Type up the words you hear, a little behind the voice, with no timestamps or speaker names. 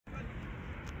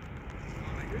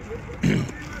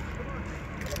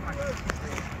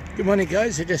Good morning,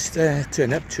 guys. I just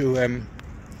turned up to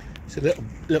it's a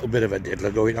little bit of a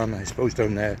diddler going on, I suppose,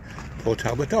 down there, Port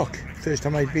Talbot Dock. First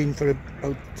time I've been for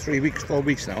about 4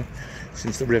 weeks now,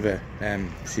 since the river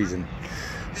season.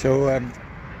 So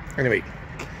anyway,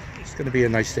 it's going to be a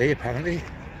nice day apparently.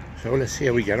 So let's see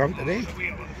how we get on today.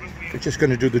 We're just going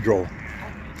to do the draw.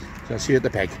 So I'll see you at the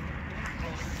peg.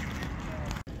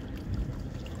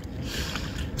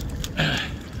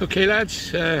 Okay,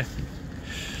 lads. You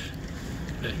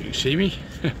see me.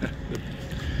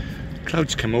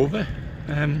 Clouds come over.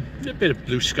 A bit of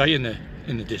blue sky in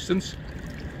the distance.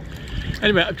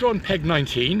 Anyway, I've drawn peg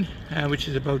 19, which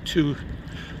is about 2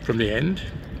 from the end.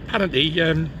 Apparently,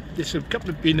 there's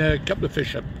been a couple of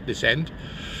fish up this end.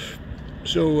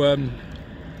 So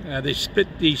they split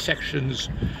these sections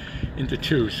into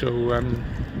 2. So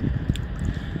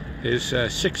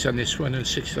there's 6 on this one and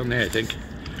 6 on there, I think.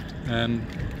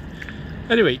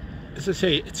 Anyway, as I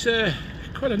say, it's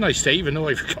quite a nice day, even though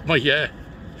I've got my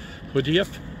hoodie up.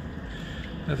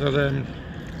 I thought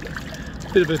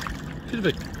bit of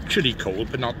a chilly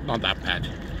cold, but not that bad.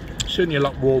 Certainly a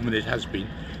lot warmer than it has been.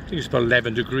 I think it's about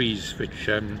 11 degrees, which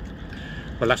well,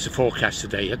 that's the forecast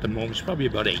today. At the moment it's probably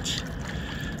about 8,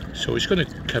 so it's going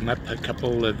to come up a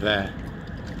couple of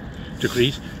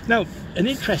degrees. Now, an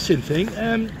interesting thing,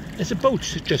 there's a boat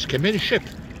that just came in, a ship.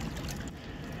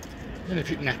 I don't know if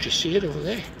you can actually see it over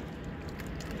there.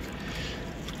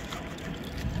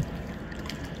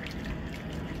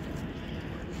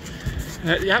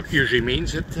 That usually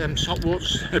means that salt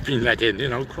water's been let in, you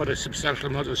know, quite a substantial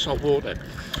amount of salt water.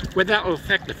 Whether that will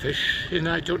affect the fish, you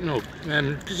know, I don't know,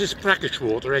 because it's brackish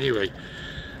water anyway.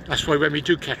 That's why when we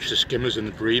do catch the skimmers and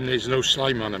the bream, there's no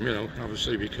slime on them, you know,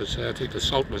 obviously, because I think the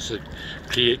salt must have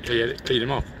clean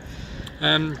them off.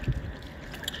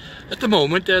 At the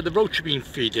moment, the roach have been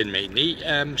feeding mainly.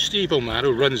 Steve O'Mara,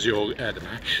 who runs the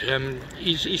match,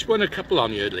 he's won a couple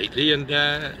on here lately, and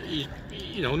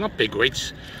you know, not big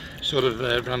weights, sort of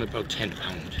around about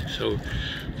 £10. So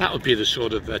that would be the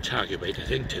sort of target weight, I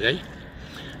think, today.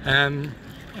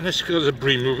 Unless there's a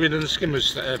bream moving and the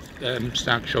skimmers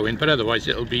start showing, but otherwise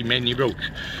it'll be mainly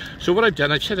roach. So what I've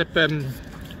done, I've set up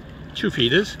 2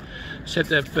 feeders,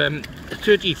 set up a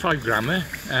 35 grammer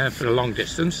for a long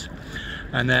distance,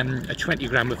 and then a 20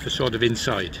 grammer for sort of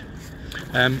inside.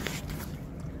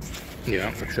 Yeah,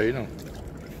 I'll show you now.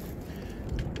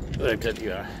 There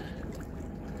you are.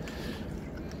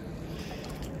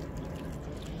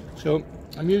 So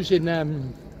I'm using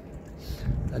an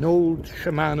old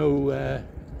Shimano.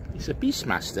 It's a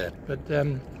Beastmaster, but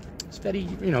it's very,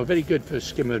 you know, very good for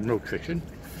skimmer and roach fishing.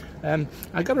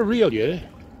 I got a reel here.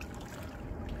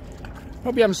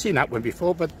 Probably haven't seen that one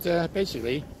before, but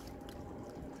basically,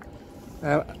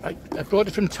 I brought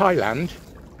it from Thailand.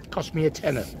 It cost me a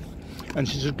tenner, and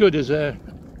it's as good as the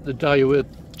Daiwa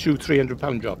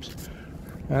 200-300 jobs.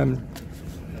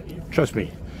 Trust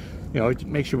me. You know, it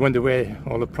makes you wonder where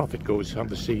all the profit goes.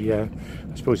 Obviously, I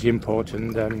suppose the import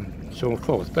and so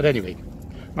forth. But anyway,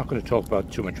 I'm not going to talk about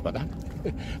too much about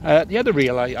that. The other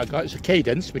reel I got is a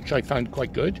Cadence, which I found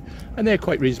quite good, and they're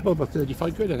quite reasonable, about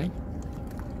 35 quid, I think.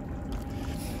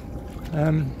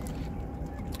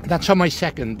 That's on my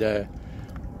second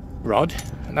rod,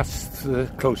 and that's the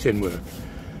close-in work.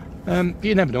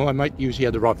 You never know, I might use the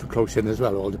other rod for close in as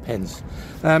well, it all depends.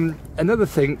 Another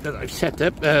thing that I've set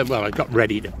up, well, I got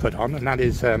ready to put on, and that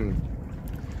is a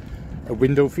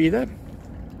window feeder.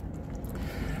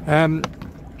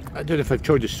 I don't know if I've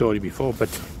told you the story before, but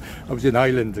I was in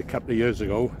Ireland a couple of years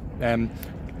ago.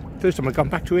 First time I'd gone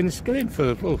back to Inniskillen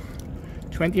for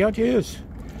 20 odd years.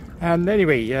 And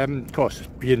anyway, of course,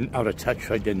 being out of touch,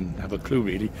 I didn't have a clue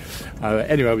really.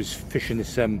 Anyway, I was fishing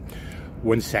this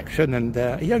one section, and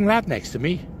a young lad next to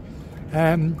me,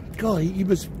 God, he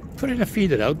was putting a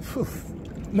feeder out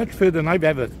much further than I've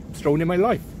ever thrown in my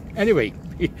life. Anyway,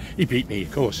 he beat me,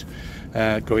 of course,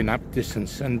 going that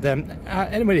distance. And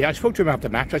anyway, I spoke to him after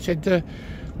the match. I said,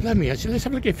 let me, I said, let's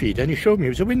have a look at feeder. And he showed me it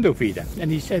was a window feeder. And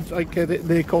he said, like,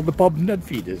 they're called the Bob Nudd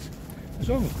feeders. I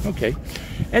said, oh, okay.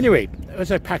 Anyway,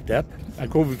 as I packed up, I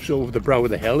go over the brow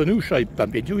of the hill, and who should I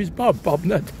bump into? Is Bob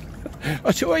Nudd.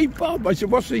 I said, hey Bob, I said,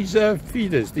 what's these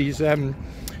feeders, these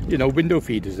you know, window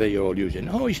feeders that you're all using?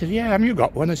 Oh, he said, yeah, have you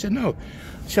got one? I said, no.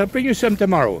 So I'll bring you some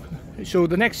tomorrow. So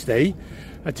the next day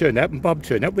I turned up, and Bob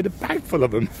turned up with a bag full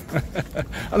of them.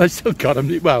 And I still got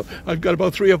them. Well, I've got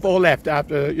about 3 or 4 left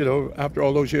after, you know, after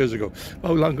all those years ago.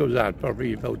 How long ago was that?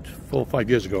 Probably about 4 or 5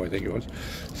 years ago, I think it was.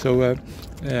 So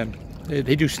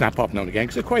they do snap off now and again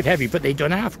because they're quite heavy, but they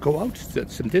don't have to go out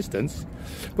at some distance.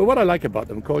 But what I like about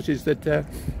them, of course, is that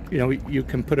you know, you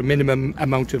can put a minimum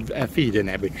amount of feed in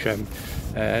there, which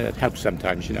It helps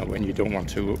sometimes, you know, when you don't want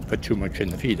to put too much in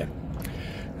the feeder.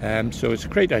 So it's a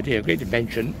great idea, a great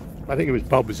invention. I think it was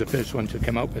Bob was the first one to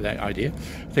come up with that idea.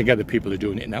 I think other people are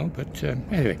doing it now, but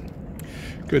anyway,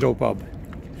 good old Bob.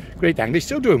 Great angler. He's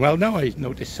still doing well now. I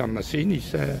noticed on the scene.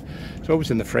 He's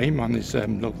always in the frame on his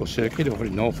local circuit over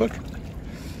in Norfolk.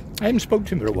 I haven't spoken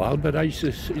to him for a while, but I used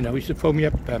to, you know, he used to phone me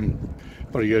up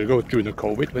about a year ago during the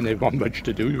COVID when there wasn't much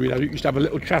to do. We used to have a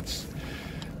little chats.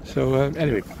 So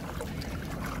anyway,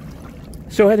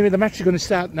 the match is going to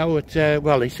start now at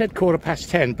well, they said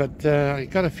 10:15, but I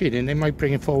got a feeling they might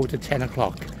bring it forward to 10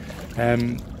 o'clock.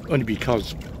 Only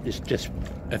because it's just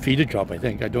a feeder job, I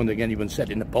think. I don't think anyone's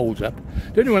setting the poles up.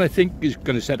 The only one I think is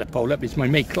going to set a pole up is my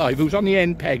mate Clive, who's on the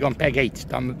end peg, on peg 8,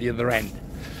 down at the other end.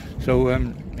 So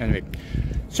anyway,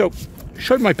 so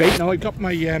showing my bait now. I got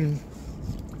my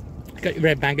got your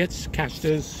red maggots,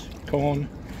 casters, corn,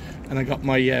 and I got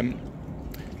my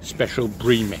special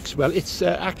brie mix. Well, it's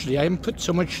actually, I haven't put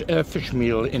so much fish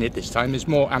meal in it this time. It's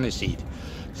more aniseed,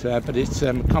 so, but it's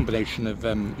a combination of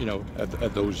you know,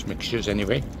 of those mixtures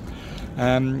anyway.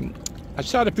 I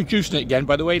started producing it again,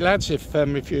 by the way, lads. If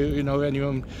you know,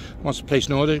 anyone wants to place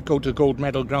an order, go to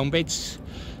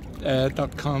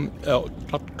goldmedalgroundbaits.com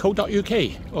 .co.uk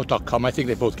or .com. I think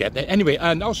they both get there. Anyway,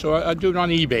 and also I do it on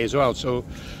eBay as well. So,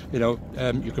 you know,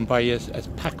 you can buy a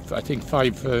pack for, I think,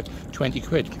 5 for 20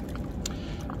 quid,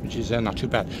 which is not too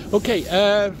bad. Okay,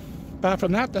 apart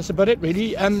from that, that's about it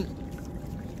really. I'm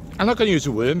not going to use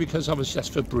the worm because obviously that's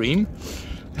for bream.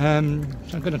 So I'm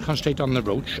going to concentrate on the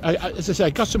roach. As I say, I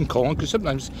got some corn because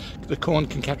sometimes the corn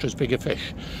can catch us bigger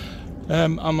fish.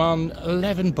 I'm on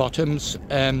 11 bottoms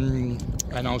and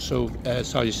also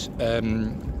size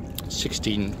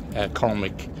 16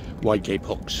 Cormick wide gape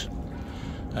hooks.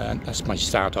 That's my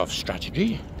start off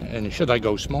strategy. And should I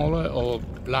go smaller or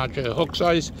larger hook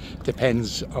size?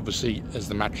 Depends obviously as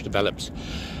the match develops.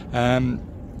 And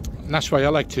that's why I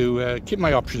like to keep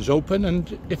my options open,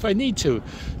 and if I need to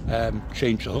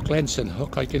change the hook length and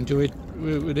hook, I can do it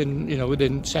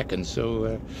within seconds.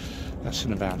 So that's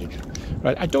an advantage.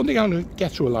 Right, I don't think I'm going to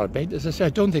get through a lot of bait. As I said, I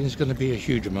don't think there's going to be a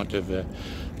huge amount of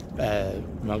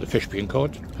fish being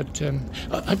caught. But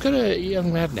I've got a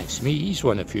young lad next to me. He's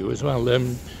won a few as well.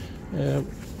 Oh,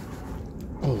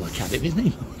 I can't think of his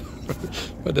name.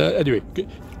 But anyway.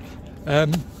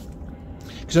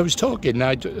 Because I was talking,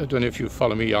 I don't know if you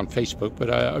follow me on Facebook, but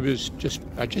I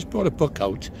just brought a book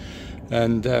out,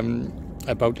 and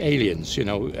about aliens, you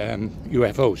know,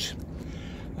 UFOs,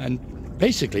 and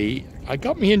basically I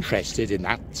got me interested in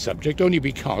that subject only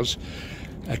because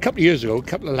a couple of years ago, a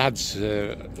couple of lads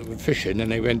were fishing and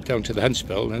they went down to the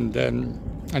Huntsville, and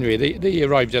anyway they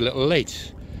arrived a little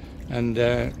late, and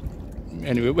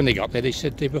anyway when they got there they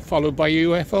said they were followed by a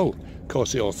UFO. Of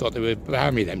course they all thought they were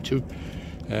Bahami, them two.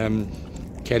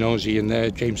 Ken Ozzie and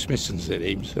James Smithson's their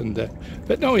names, and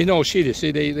but no, in all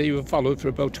seriousness, they were followed for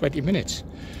about 20 minutes,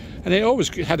 and they always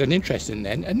had an interest in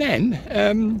them. And then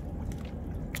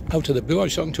out of the blue, I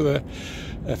was talking to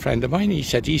a friend of mine. He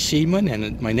said he's seen one,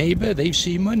 and my neighbour, they've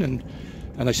seen one, and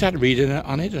I started reading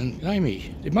on it, and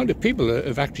blimey, the amount of people that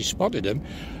have actually spotted them.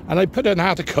 And I put an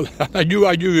article. I knew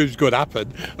it was going to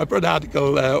happen. I put an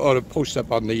article or a post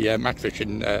up on the Match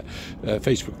Fishing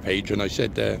Facebook page, and I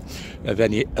said of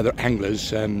any other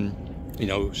anglers, you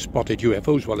know, spotted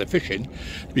UFOs while they're fishing,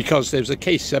 because there's a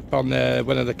case up on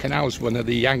one of the canals. One of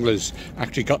the anglers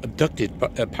actually got abducted,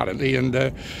 apparently, and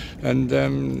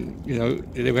you know,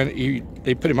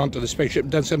 they put him onto the spaceship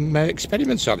and done some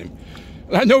experiments on him.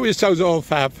 I know it sounds all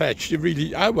far-fetched. It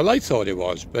really, well, I thought it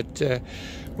was, but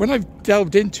when I've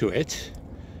delved into it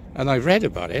and I read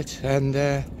about it, and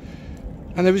I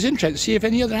was interested to see if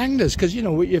any other anglers, because you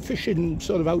know, you're fishing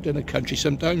sort of out in the country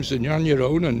sometimes, and you're on your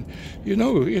own, and you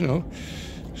know,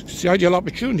 it's the ideal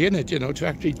opportunity, isn't it? You know, to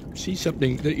actually see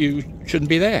something that you shouldn't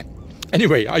be there.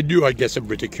 Anyway, I knew I'd get some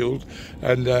ridiculed,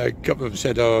 and a couple of them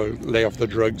said, "Oh, lay off the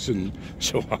drugs," and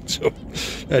so on. So,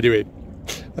 anyway.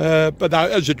 But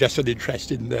that was just an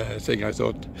interesting thing, I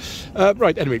thought.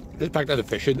 Right, anyway, let's back to the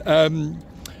fishing.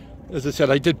 As I said,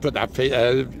 I did put that.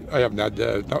 I haven't had.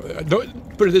 No,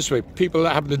 put it this way: people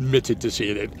haven't admitted to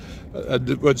seeing it.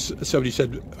 And once somebody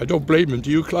said, "I don't blame them.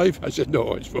 Do you, Clive?" I said,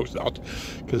 "No, I suppose not,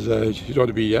 because you don't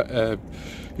want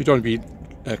to be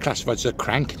classified as a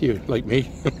crank, do you, like me?"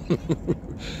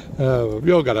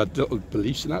 We all got our little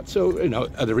beliefs in that. So you know,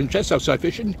 other interests outside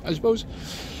fishing, I suppose.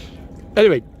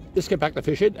 Anyway. Let's get back to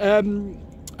fishing.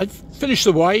 I finished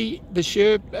the Y this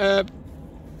year,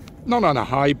 not on a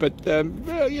high, but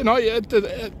you know, I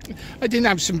didn't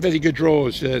have some very good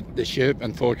draws this year,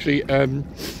 unfortunately. I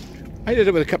ended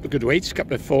up with a couple of good weights, a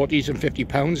couple of 40s and 50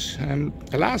 pounds.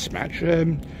 The last match,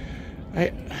 I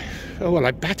oh well,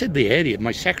 I battered the area in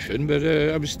my section, but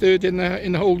I was third in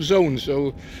the whole zone,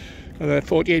 so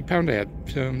 £48 I had.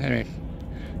 So anyway,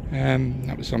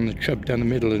 that was on the Chub down the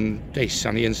middle and Dace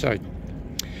on the inside.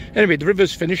 Anyway, the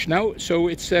river's finished now, so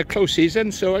it's close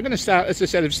season. So I'm going to start, as I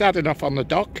said, I've started off on the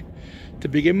dock to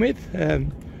begin with.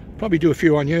 Probably do a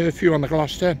few on here, a few on the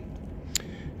Gloucester.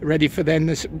 Ready for then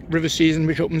this river season,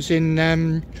 which opens in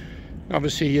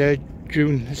obviously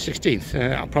June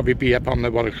 16th. I'll probably be up on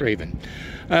the Warwick Raven.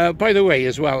 By the way,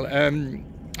 as well,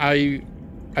 I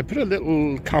put a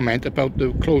little comment about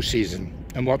the close season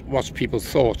and what's people's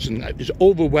thoughts, and it was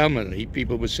overwhelmingly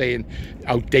people were saying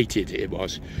how dated it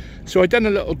was. So I've done a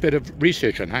little bit of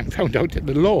research on that and found out that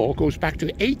the law goes back to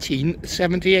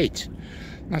 1878.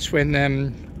 That's when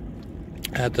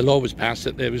the law was passed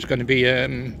that there was going to be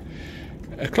a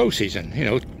close season, you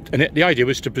know, and the idea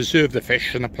was to preserve the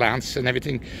fish and the plants and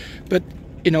everything. But,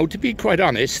 you know, to be quite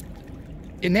honest,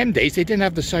 in them days they didn't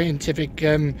have the scientific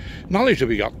knowledge that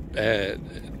we got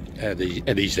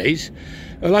these days.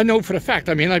 Well, I know for a fact,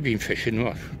 I mean, I've been fishing,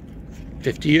 what,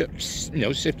 50 years, you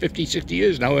know, 50, 60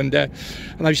 years now, and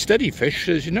I've studied fish.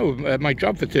 As you know, my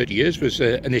job for 30 years was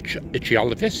an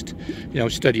ichthyologist, you know,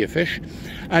 study of fish.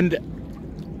 And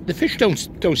the fish don't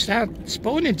start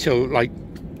spawning until like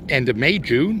end of May,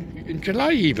 June, in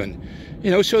July even, you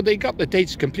know, so they got the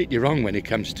dates completely wrong when it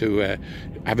comes to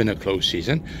having a close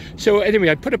season. So anyway,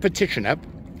 I put a petition up.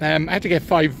 I had to get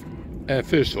 5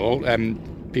 first of all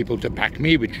people to back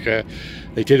me, which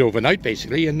they did overnight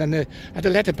basically, and then I had a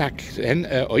letter back then,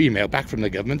 or email back from the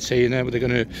government saying they're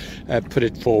going to put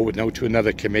it forward now to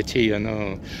another committee,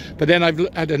 and but then I've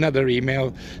had another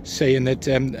email saying that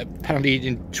apparently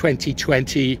in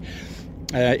 2020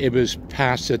 it was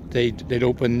passed that they'd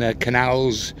open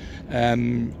canals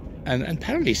and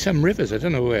apparently some rivers, I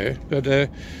don't know where, but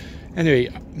anyway,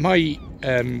 my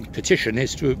petition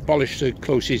is to abolish the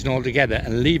close season altogether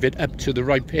and leave it up to the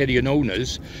riparian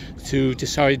owners to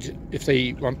decide if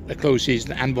they want a close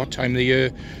season and what time of the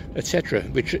year, etc.,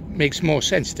 which makes more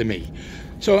sense to me.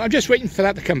 So I'm just waiting for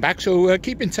that to come back, so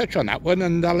keep in touch on that one,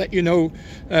 and I'll let you know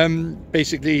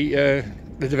basically the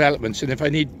developments, and if I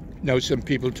need some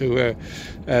people to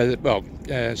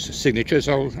signatures,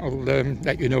 I'll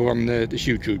let you know on this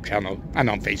YouTube channel and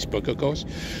on Facebook, of course.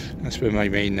 That's where my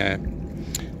main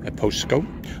posts go.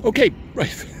 Okay,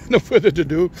 right, no further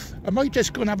ado. I might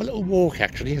just go and have a little walk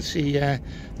actually and see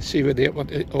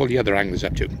what all the other anglers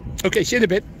up to. Okay, see you in a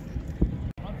bit.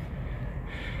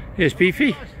 Here's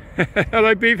Beefy.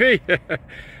 Hello Beefy.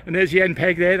 And there's the end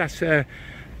peg there. That's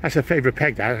a favourite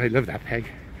peg, that. I love that peg.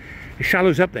 It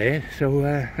shallows up there, so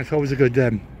that's always a good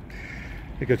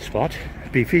spot.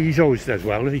 Beefy, he's always does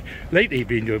well. Lately he's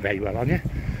been doing very well on you.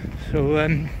 So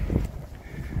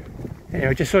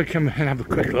anyway, just thought I'd come and have a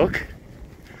quick look.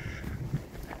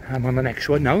 I'm on the next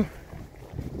one now.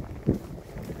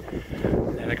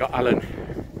 Then I got Alan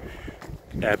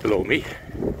below me.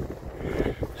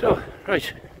 So,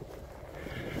 right.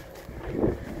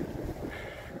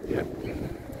 Yeah.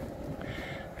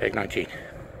 Peg 19.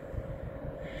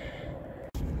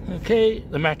 Okay,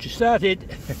 the match has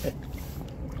started.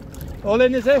 All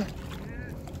in, is it?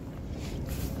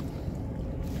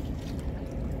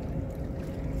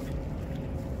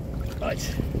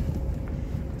 Right.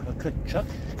 A quick chuck,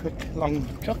 quick long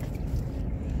chuck.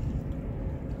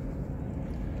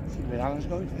 See where Alan's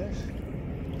going first.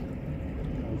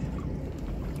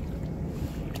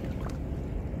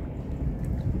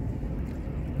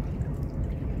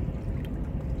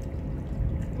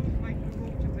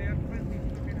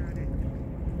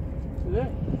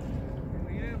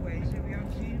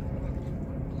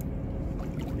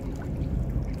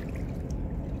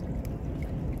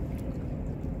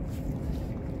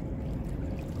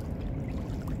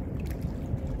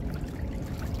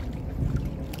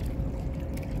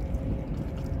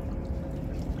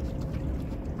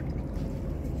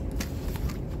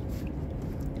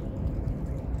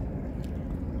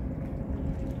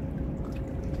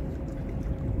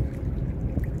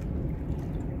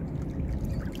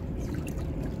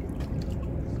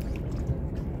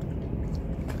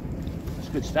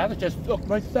 Good start, I just hooked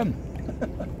my thumb.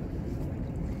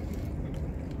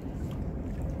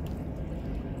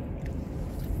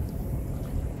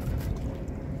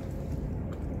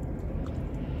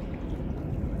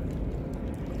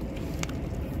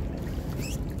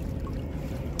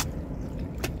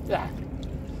 Yeah.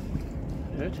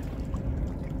 Good.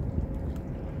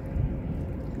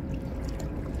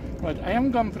 Right, I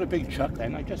haven't gone for a big chuck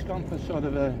then, I've just gone for sort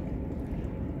of a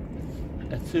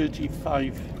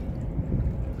 35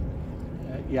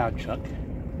 yard chuck,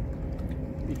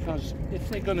 because if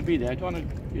they're going to be there, I don't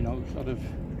want to, sort of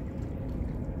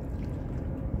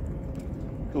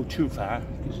go too far,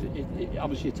 because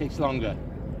obviously it takes longer,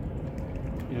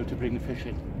 you know, to bring the fish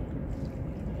in.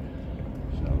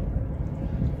 So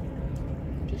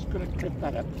just going to clip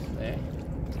that up there.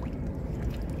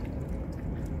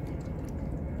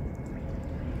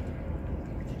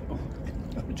 Oh,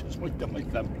 I just went down my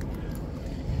thumb.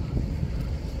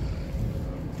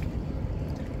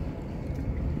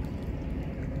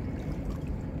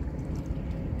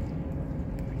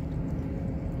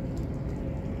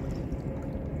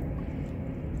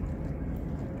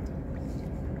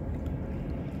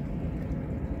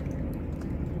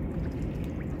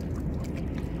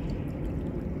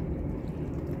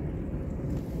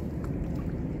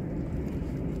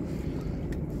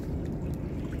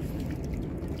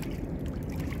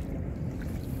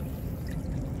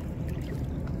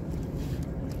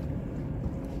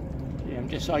 I'm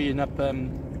just eyeing up,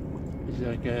 there's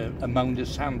like a mound of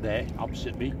sand there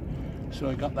opposite me, so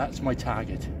I got that's my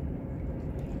target.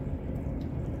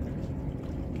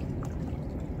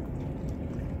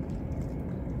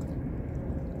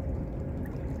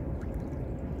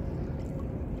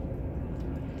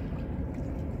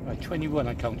 Right, 21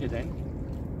 I counted then.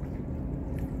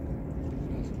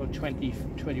 It's about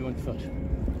 21 foot.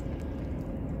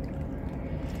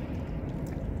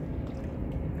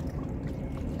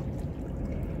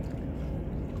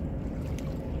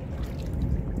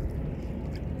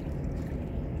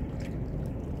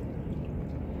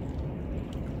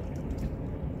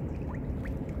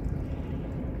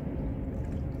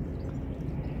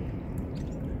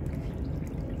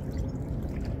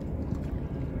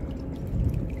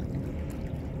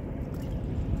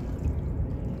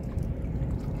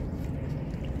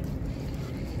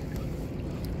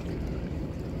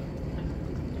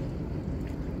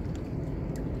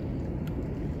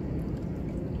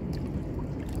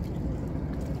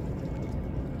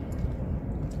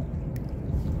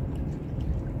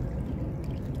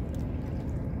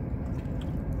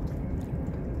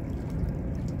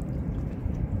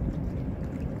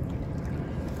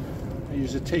 I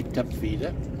use a taped up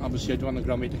feeder. Obviously I don't want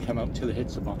the grommet to come out till it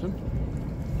hits the bottom.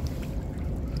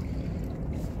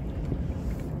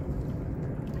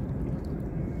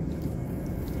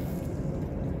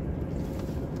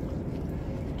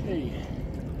 Okay.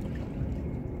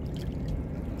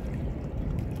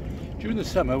 During the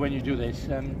summer when you do this,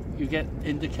 you get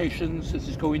indications as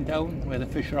it's going down where the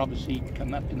fish are obviously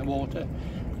coming up in the water.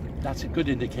 That's a good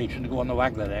indication to go on the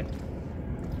waggler then.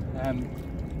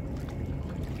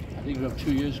 I think about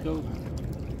 2 years ago,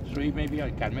 3 maybe, I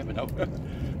can't remember now.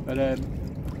 But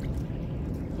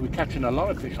we're catching a lot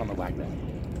of fish on the waggler.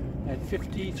 I had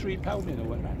 53 pound in a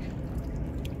one match.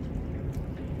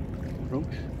 Roach.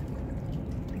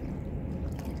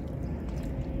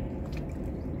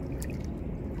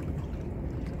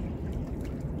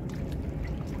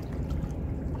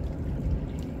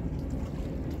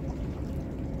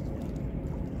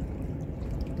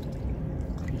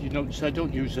 Did you notice I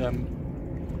don't use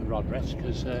rod rest,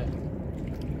 because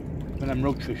when I'm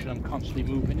roach fishing I'm constantly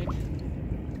moving it,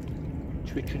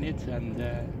 twitching it, and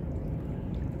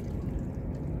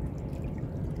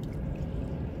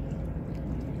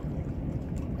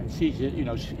it's easier, you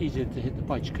know, it's easier to hit the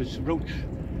bites, because roach,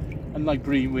 unlike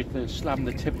bream with slam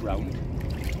the tip round,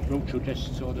 roach will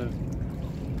just sort of,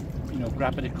 you know,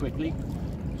 grab at it quickly,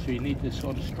 so you need to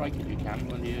sort of strike it you can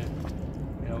when you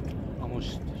know,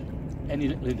 almost any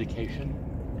little indication.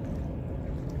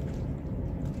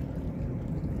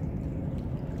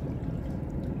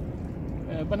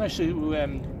 When I used to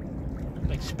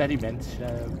experiment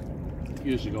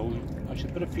years ago, I used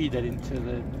to put a feeder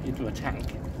into a tank,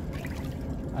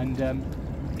 and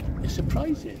it's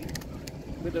surprising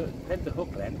with the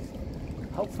hook length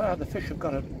how far the fish have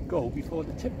got to go before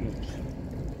the tip moves,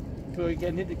 so you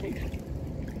get an indication.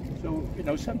 So, you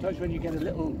know, sometimes when you get a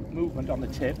little movement on the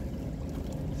tip,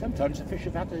 sometimes the fish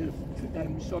have had to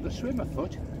sort of swim a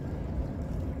foot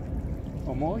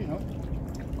or more, you know.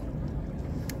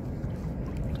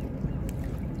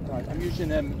 Right, I'm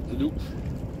using a loop,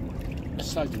 a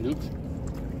side loop.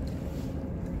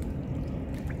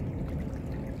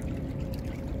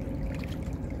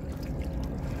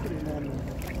 Put in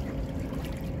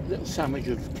a little sandwich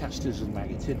of casters and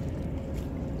maggots in.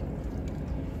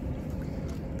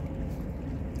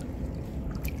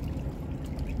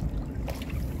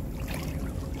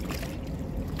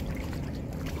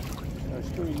 So it's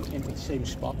going into the same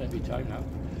spot every time now.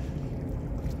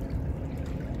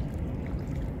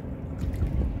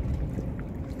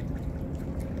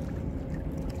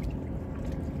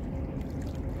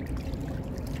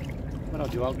 What I'll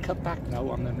do, I'll cut back now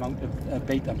on the amount of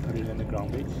bait I'm putting in the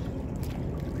ground bait.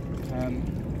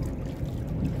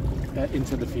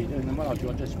 into the feeder, and then what I'll do,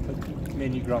 I'll just put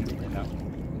mainly ground in there now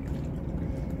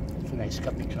for the next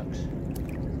couple of trucks.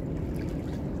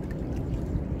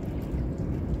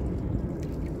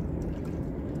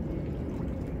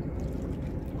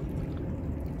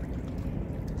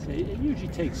 So it usually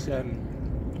takes a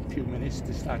few minutes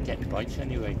to start getting bites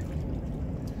anyway.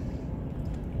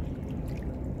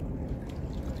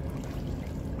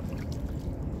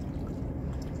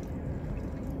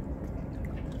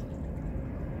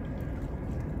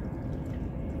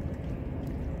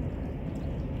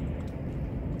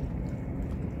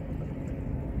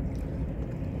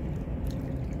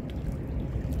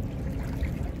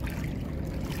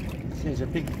 There's a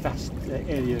big vast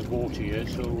area of water here,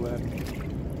 so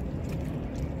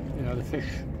you know, the fish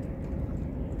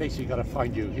basically got to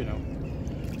find you, you know.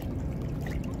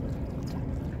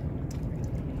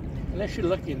 Unless you're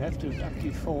lucky enough to actually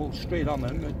fall straight on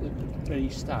them at the very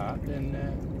start, then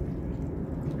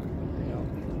you know,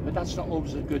 but that's not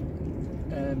always a good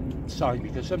sign,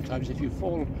 because sometimes if you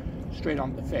fall straight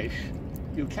on the fish,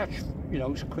 you'll catch, you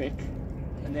know, quick,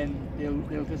 and then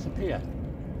they'll disappear.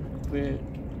 Where,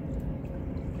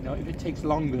 you know, if it takes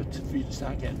longer for you to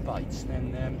start getting bites,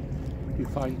 then you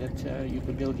find that you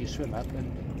can build your swim up,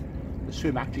 and the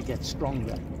swim actually gets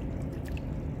stronger.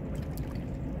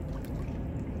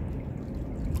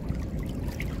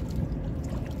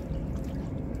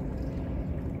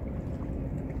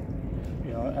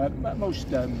 You know,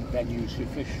 most venues you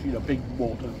fish, you know, big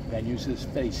water venues, is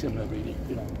very similar, really.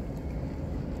 You know.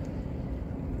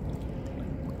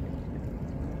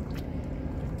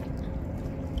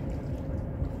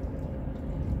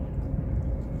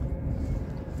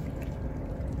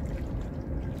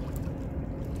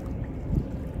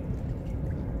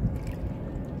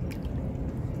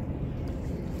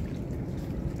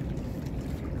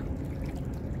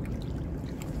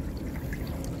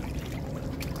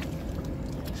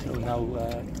 So now,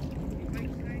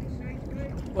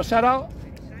 what's that, Al?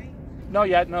 Not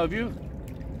yet, no, have you?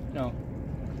 No.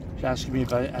 She's asking me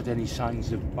if I had any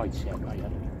signs of bites yet, not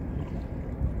yet.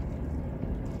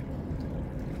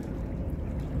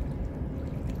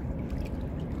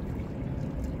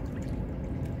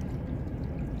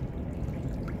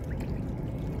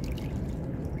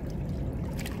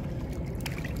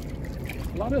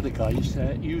 A lot of the guys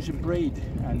using braid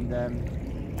and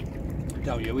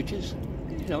down here, which is,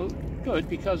 you know, good,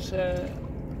 because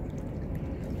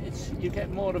it's, you get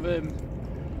more of a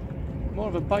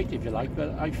bite, if you like. But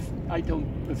I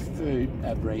don't prefer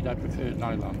braid. I prefer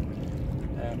nylon,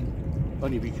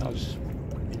 only because,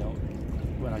 you know,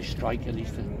 when I strike, at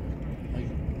least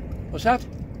what's that?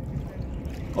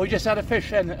 Oh, you just had a fish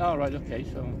then? Oh, right, okay,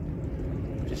 so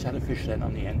just had a fish then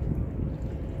on the end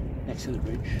next to the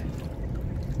bridge.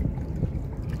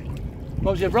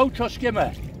 What was it, roach or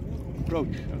skimmer? Roach,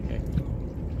 okay.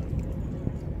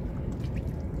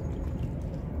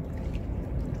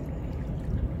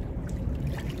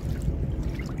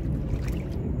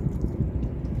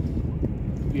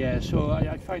 Yeah, so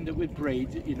I find that with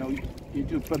braid, you know, you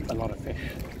do bump a lot of fish.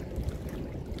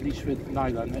 At least with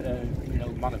nylon, you know,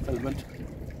 monofilament,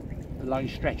 the line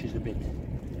stretches a bit,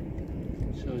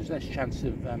 so there's less chance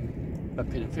of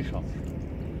bumping a fish off.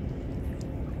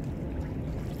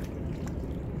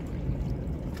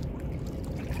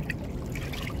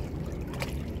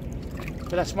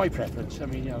 But that's my preference. I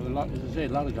mean, you know, as I say, a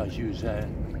lot of guys use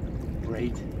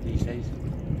braid these days.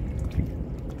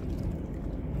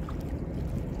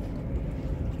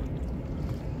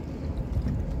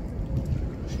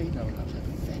 See, no, that's a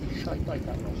very shy bite,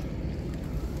 that was.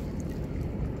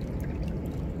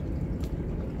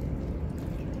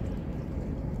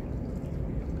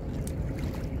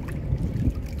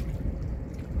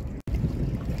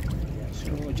 Yeah,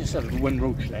 so I just have one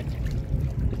roach left.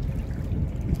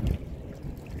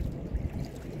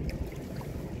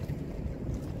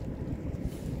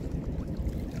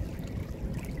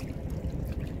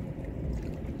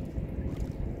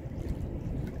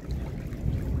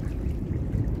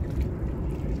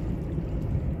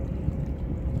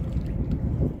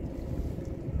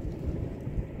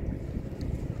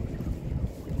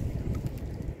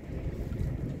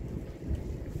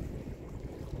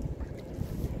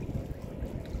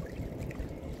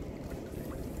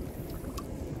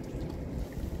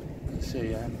 See,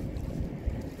 it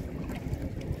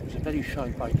was a very shy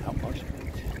bite, that was,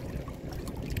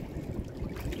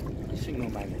 but a single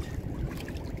maggot.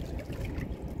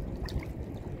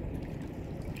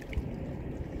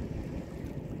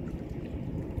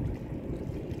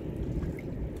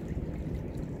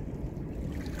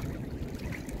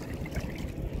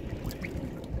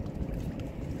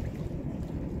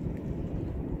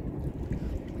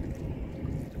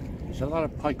 There's a lot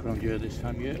of pike around here this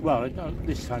time of year. Well, not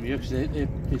this time of year, because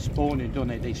they're spawning, don't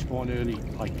they? They spawn early,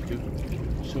 pike do.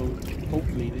 So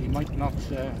hopefully they might not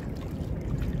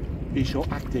be so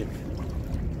active.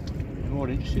 They're more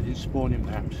interested in spawning,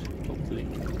 perhaps, hopefully.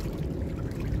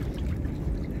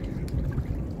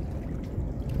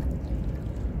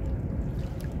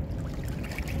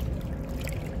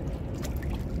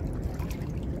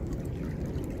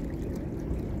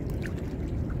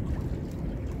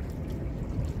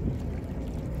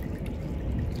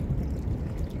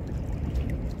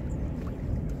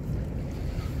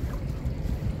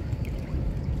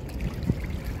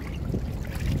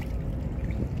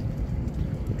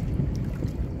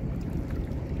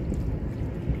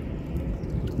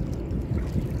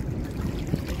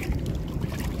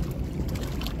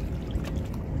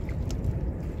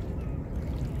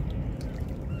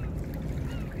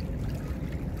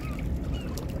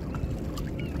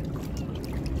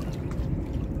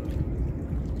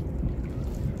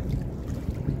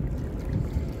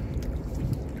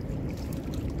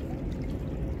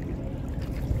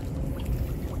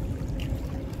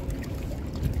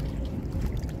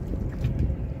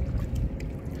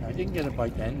 I didn't get a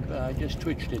bite then, but I just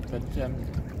twitched it, but you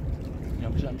know,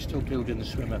 because I'm still building the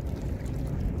swimmer.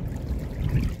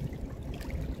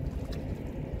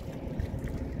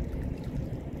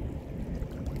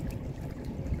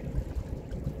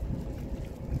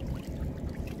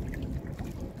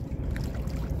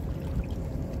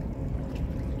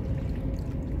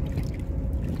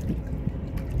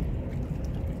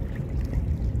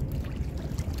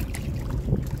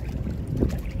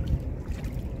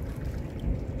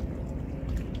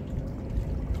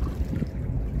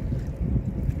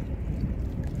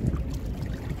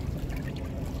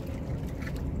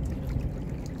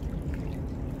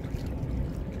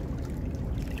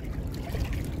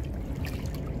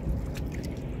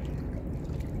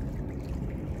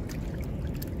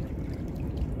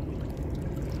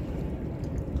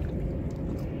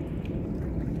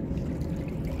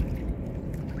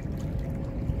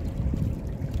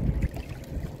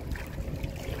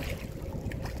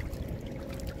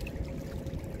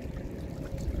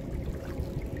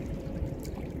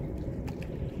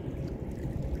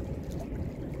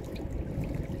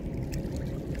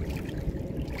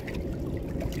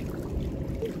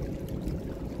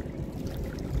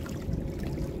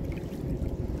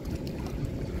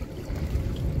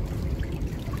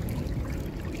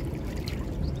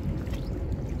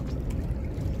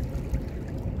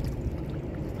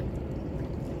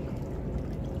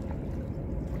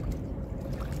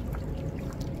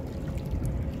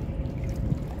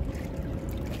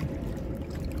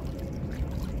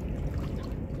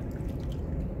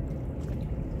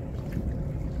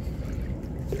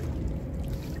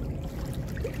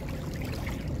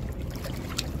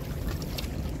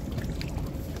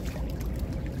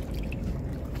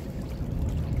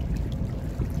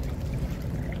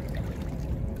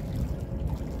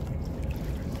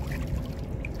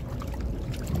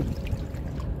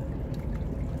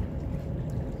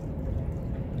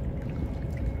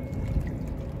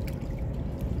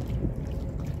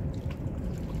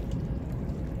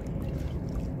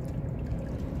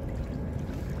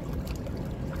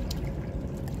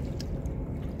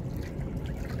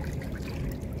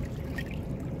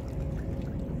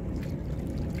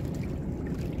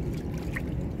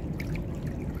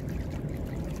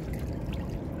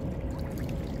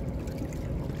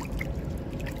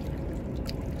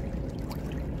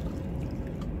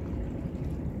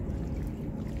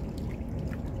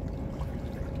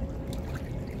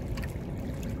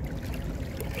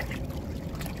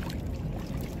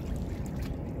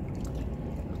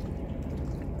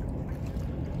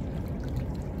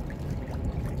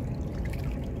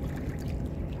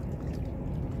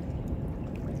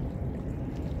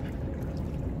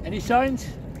 Any signs?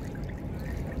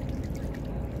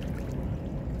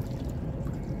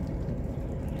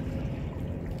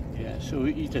 Yeah, so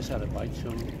he just had a bite,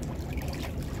 so...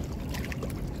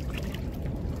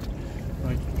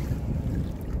 Right.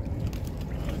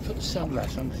 I'll put the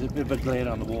sunglasses on because there's a bit of a glare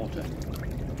on the water.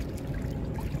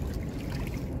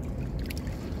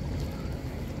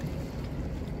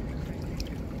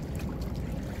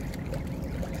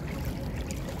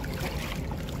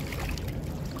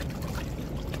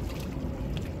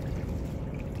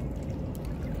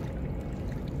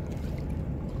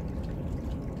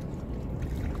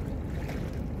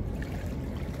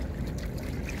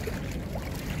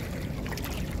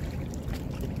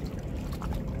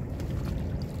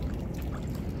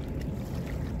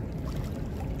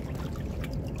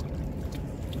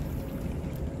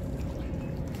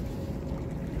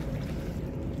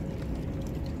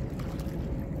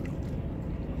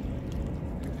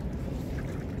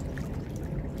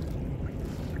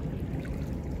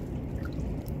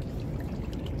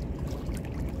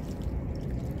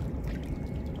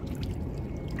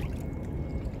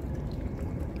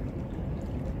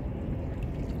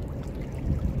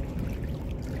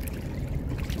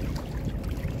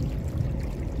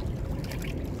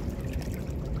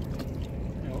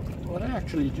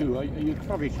 actually do, you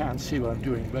probably can't see what I'm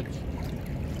doing, but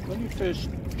when you first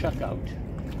chuck out,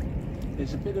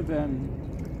 there's a bit of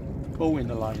bow in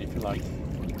the line, if you like,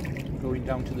 going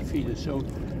down to the feeder. So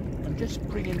I'm just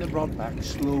bringing the rod back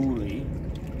slowly,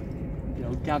 you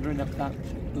know, gathering up that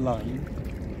line,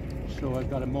 so I've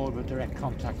got a more of a direct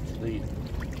contact to the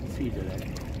feeder there.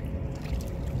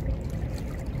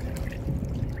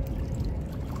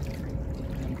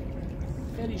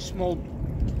 Very small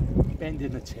bend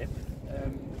in the tip,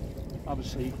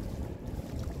 obviously,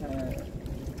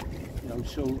 you know,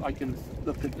 so I can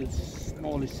look at the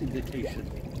smallest indication,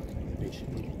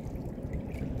 basically.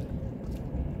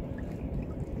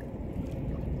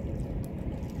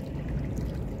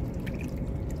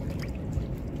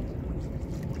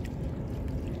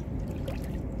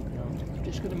 I'm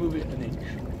just going to move it an inch.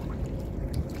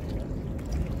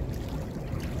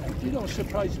 And you know,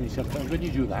 surprise me sometimes when you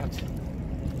do that.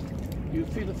 You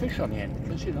feel the fish on the end,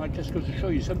 because you know, it just goes to show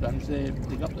you sometimes they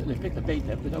pick the bait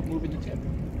up without moving the tip.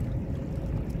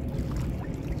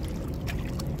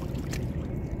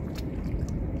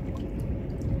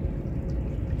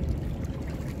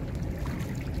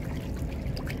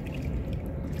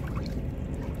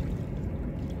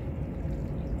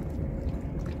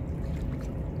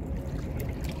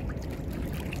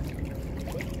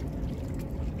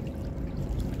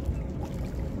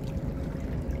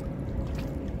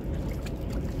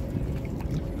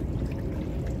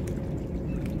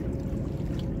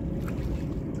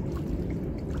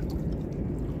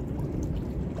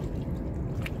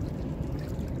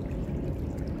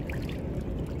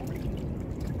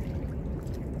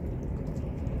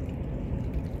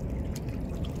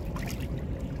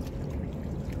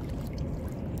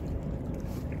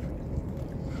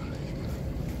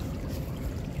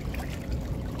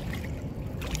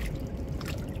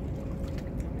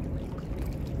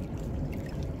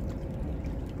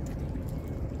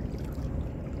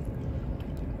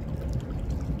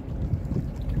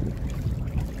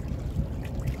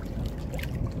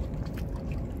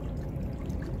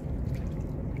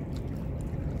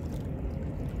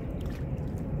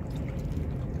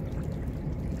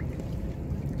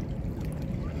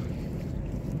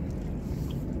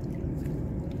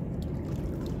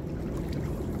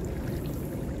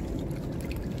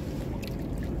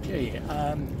 Okay,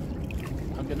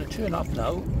 I'm going to turn off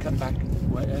now, come back,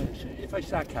 if I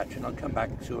start catching I'll come back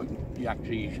so we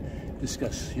actually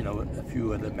discuss, you know, a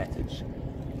few other methods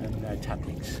and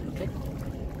tactics, okay?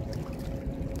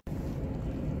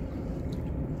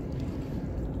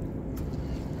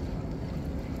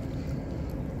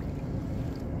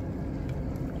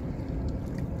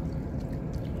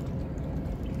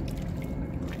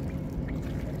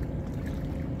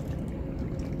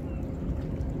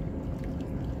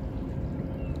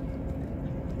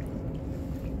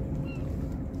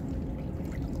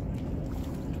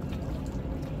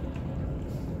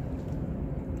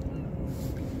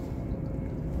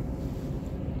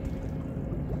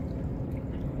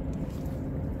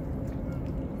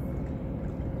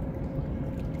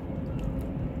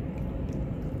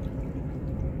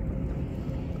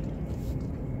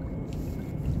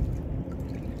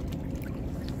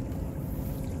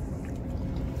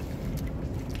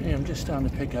 Okay, I'm just starting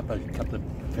to pick up a couple of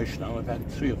fish now. I've had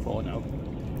 3 or 4 now.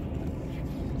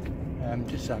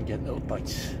 Just starting to get little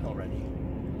bites already.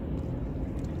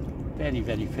 Very,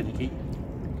 very finicky.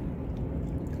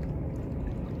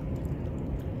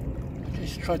 I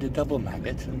just tried a double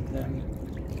maggot and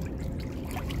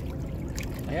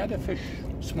I had a fish,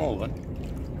 small one.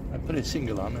 I put a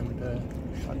single on and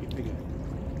slightly bigger.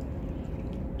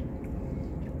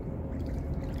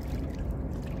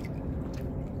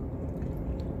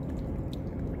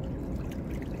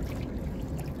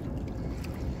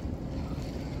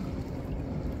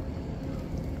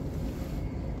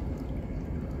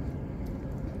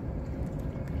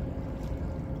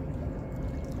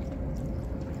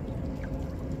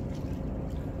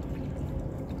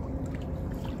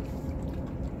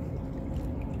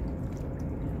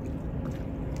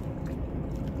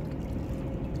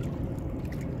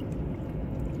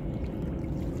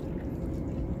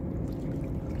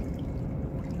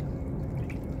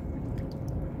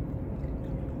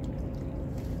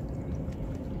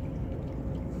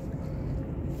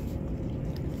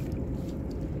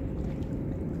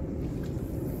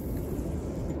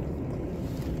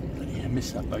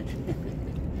 Missed that boat.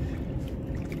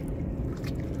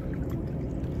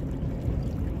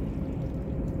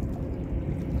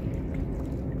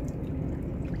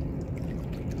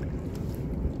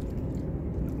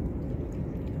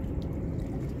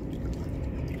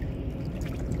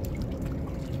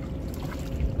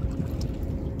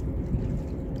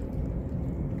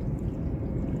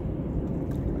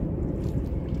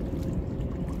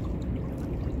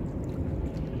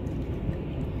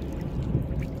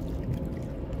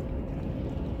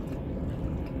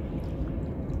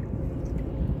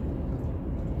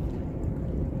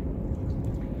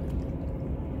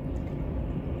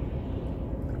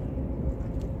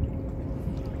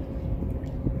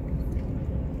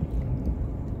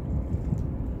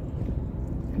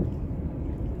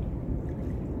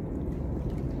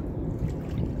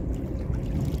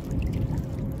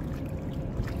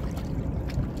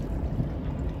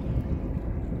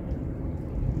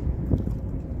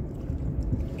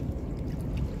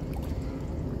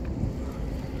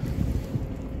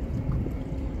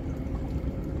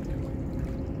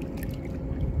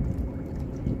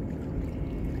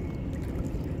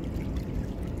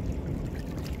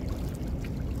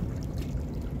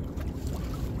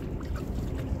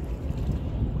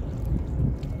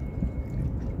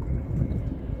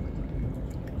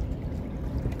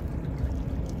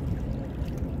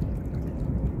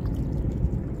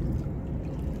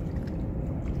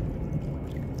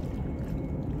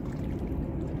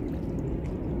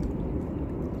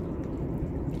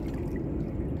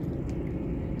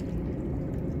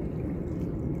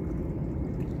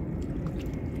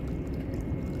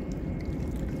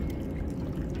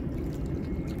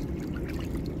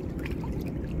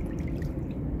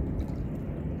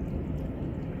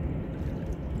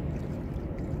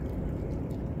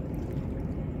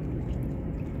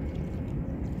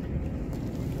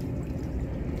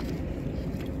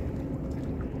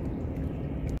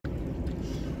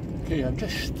 Okay, I've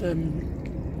just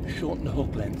shortened the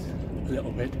hook length a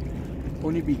little bit,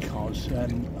 only because I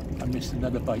missed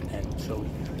another bite end, so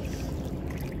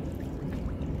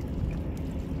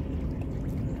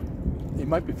they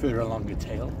might prefer a longer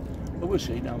tail, but we'll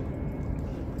see now.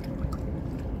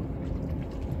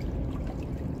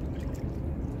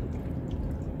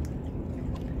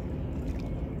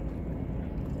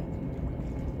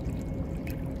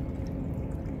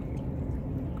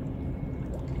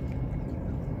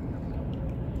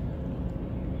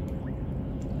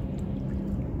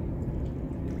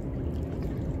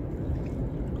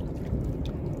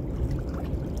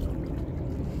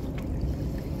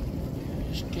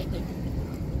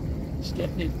 Just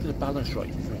getting it to the balance right,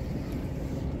 isn't it?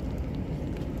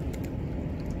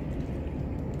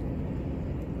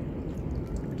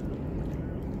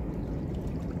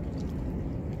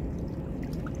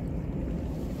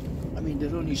 I mean,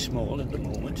 they're only small at the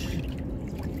moment.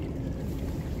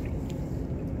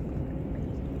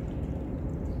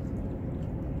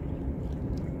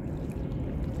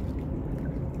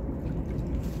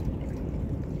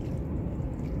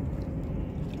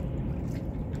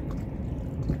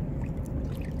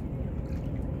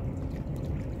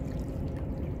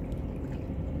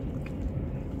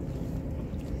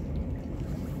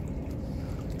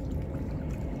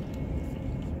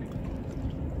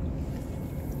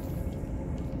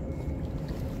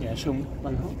 Yeah, so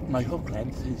my hook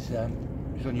length is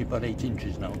only about 8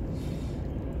 inches now.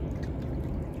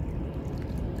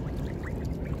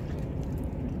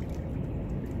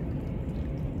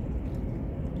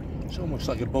 It's almost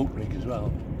like a boat rig as well.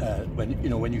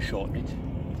 When you shorten it.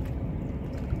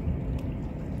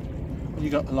 When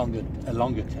you got a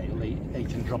longer tail, they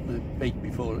can drop the bait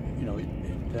before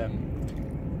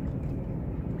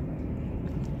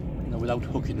without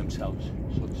hooking themselves,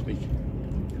 so to speak.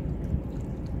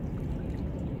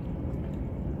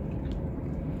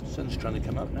 Sun's trying to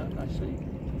come out now, nicely.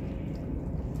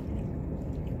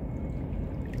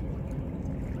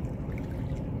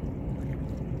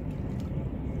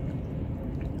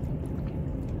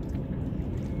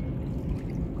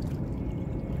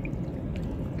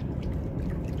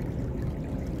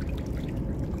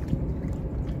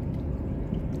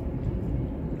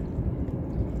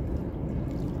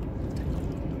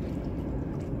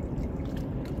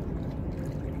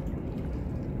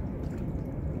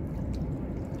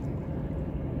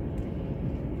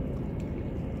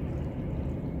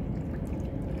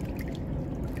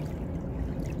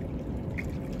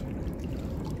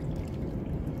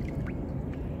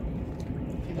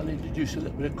 I'll introduce a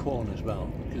little bit of corn as well,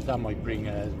 because that might bring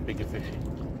bigger fish in.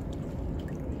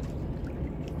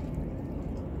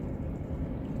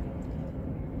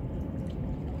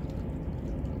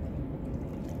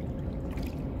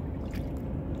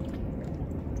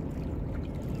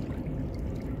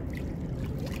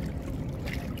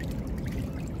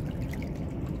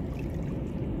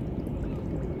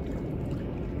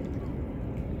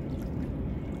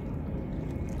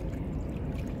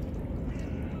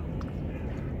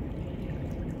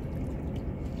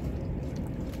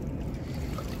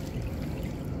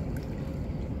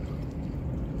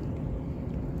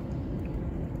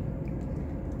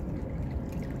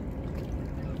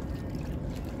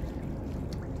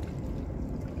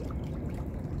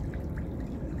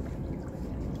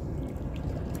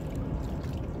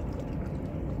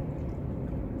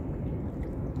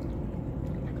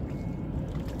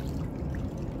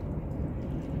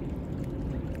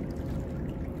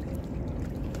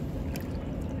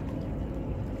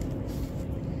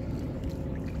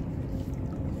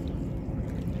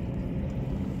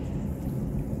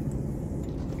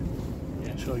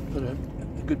 So I put a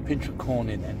good pinch of corn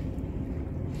in then.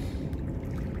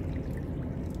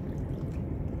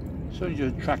 So as you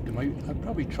attract them, I'd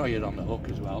probably try it on the hook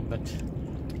as well, but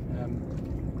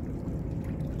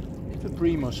if the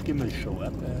bream or skimmers show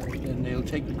up, then they'll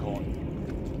take the corn.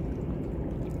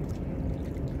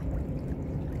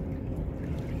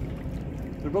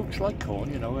 The roach like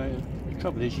corn, the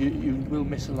trouble is you will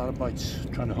miss a lot of bites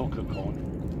trying to hook a corn.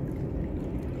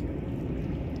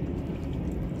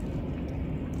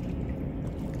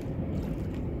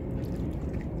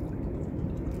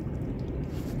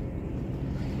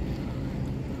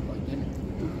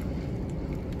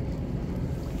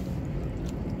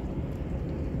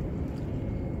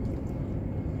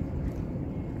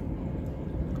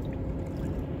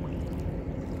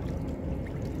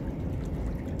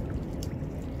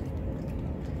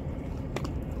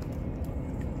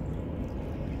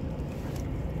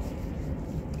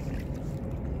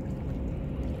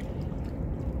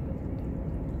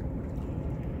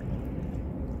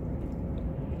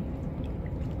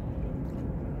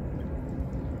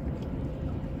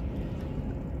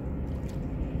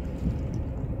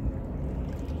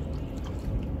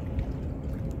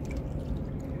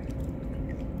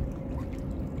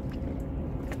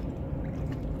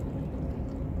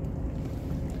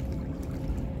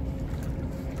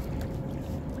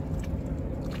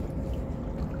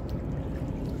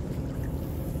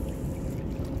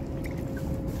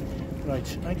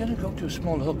 Right, I'm going to go to a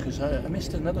small hook because I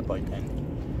missed another bite then.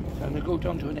 So I'm going to go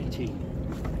down to an 18.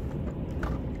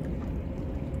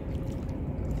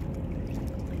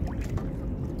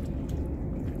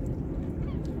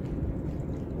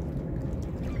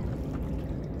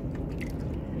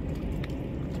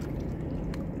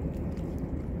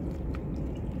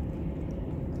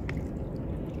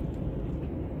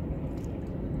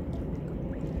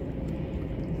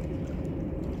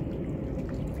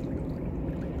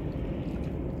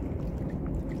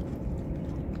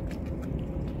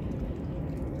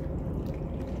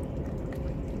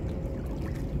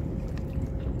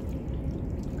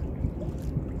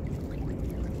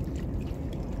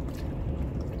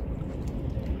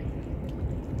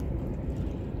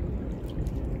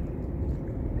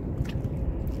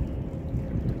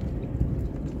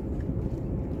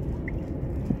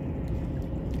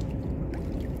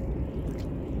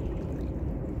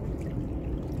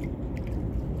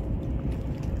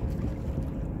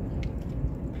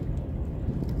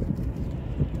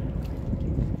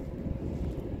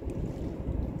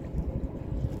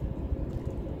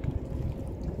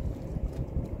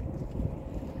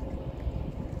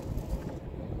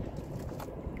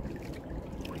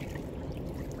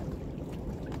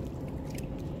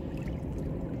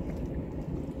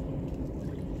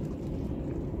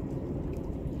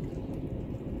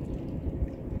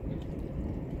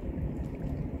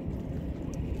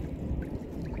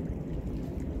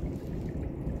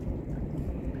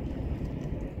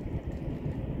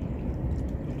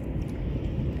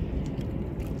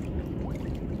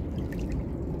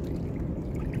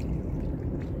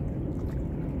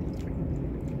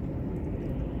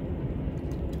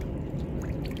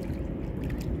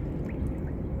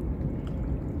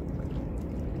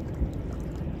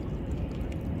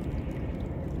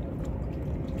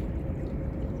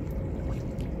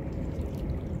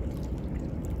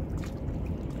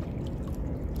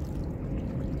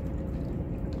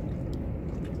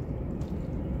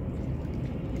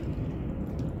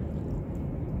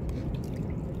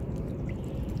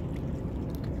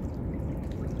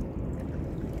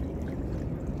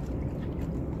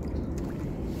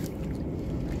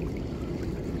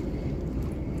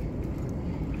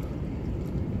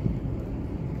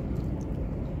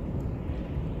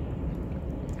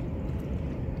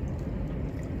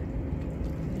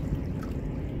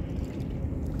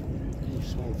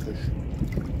 Small fish.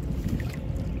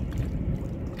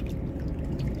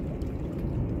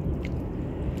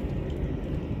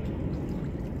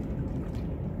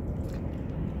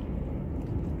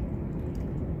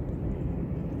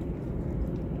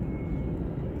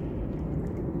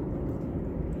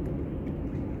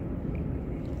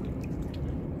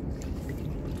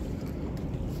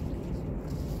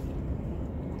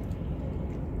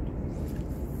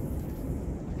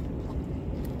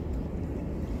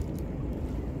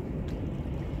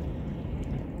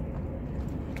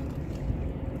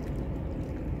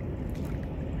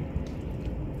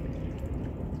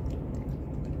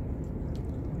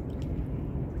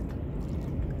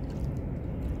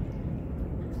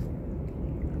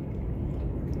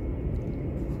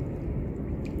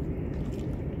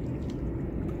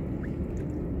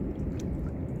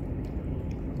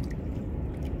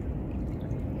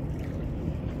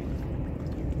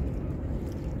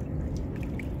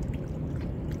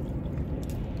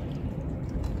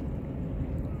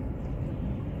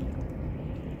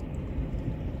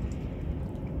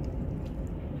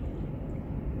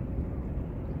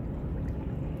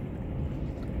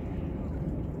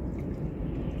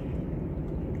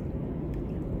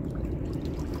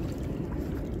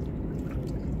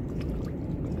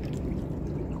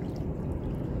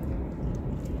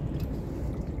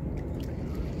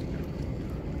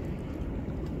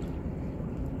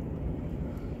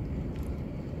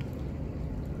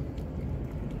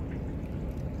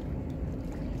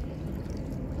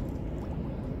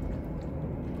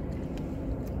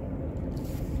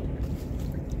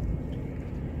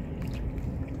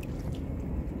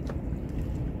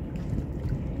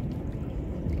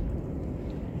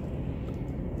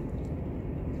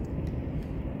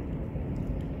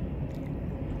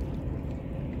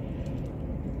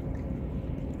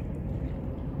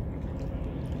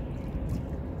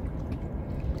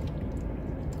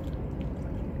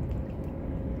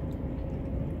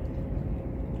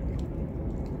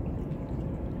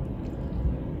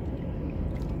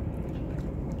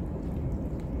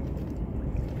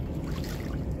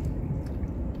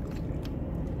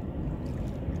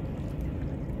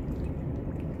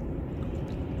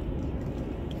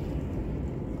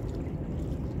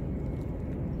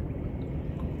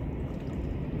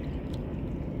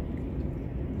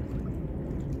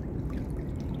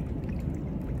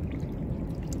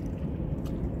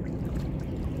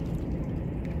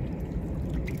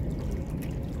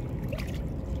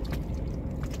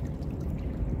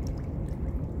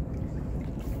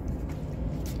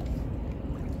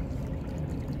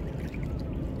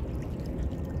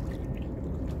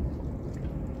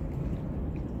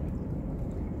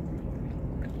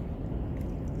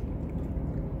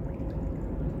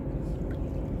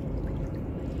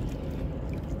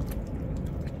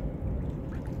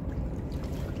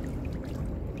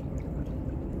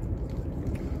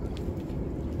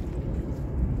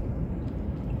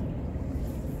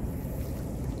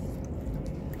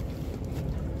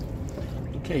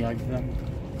 Okay,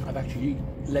 I've actually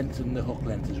lengthened the hook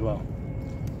length as well.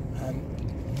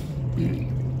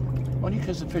 Only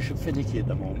because the fish are finicky at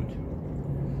the moment.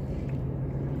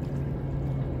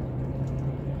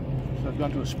 So I've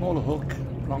gone to a smaller hook,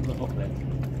 longer hook length.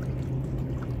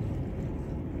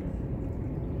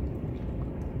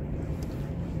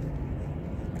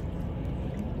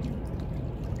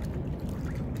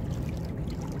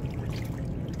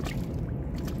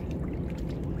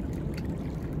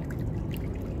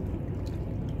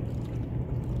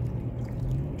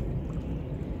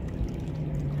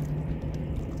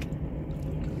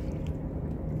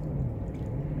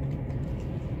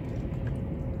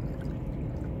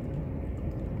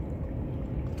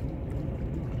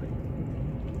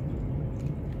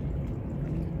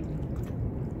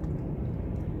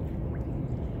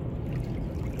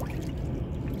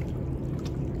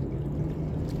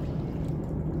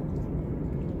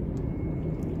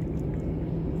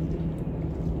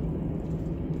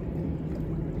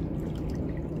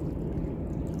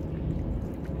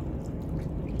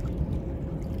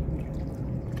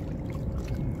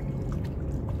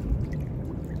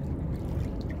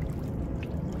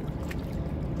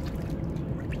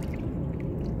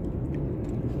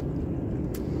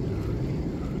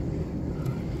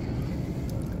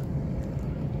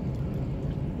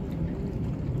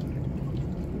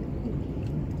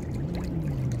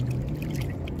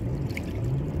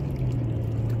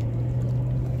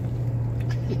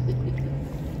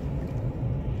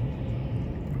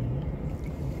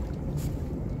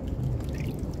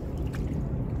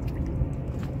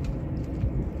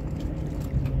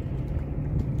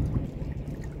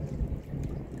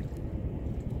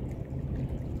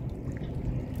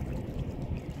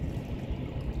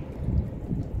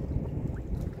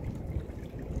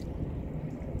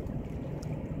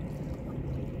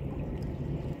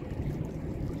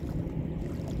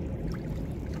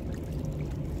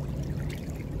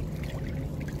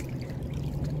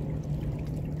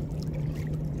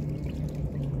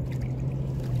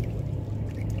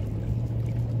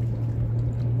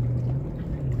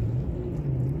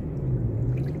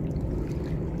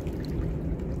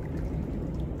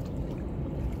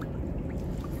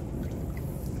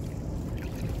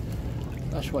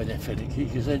 That's why they're finicky,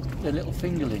 because they're little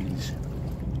fingerlings.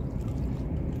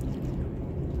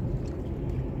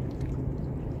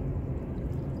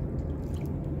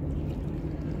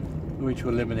 Which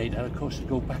will eliminate, and of course to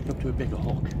go back up to a bigger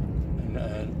hook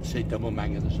and say double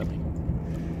mangler or something.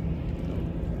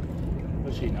 So,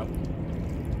 we'll see now.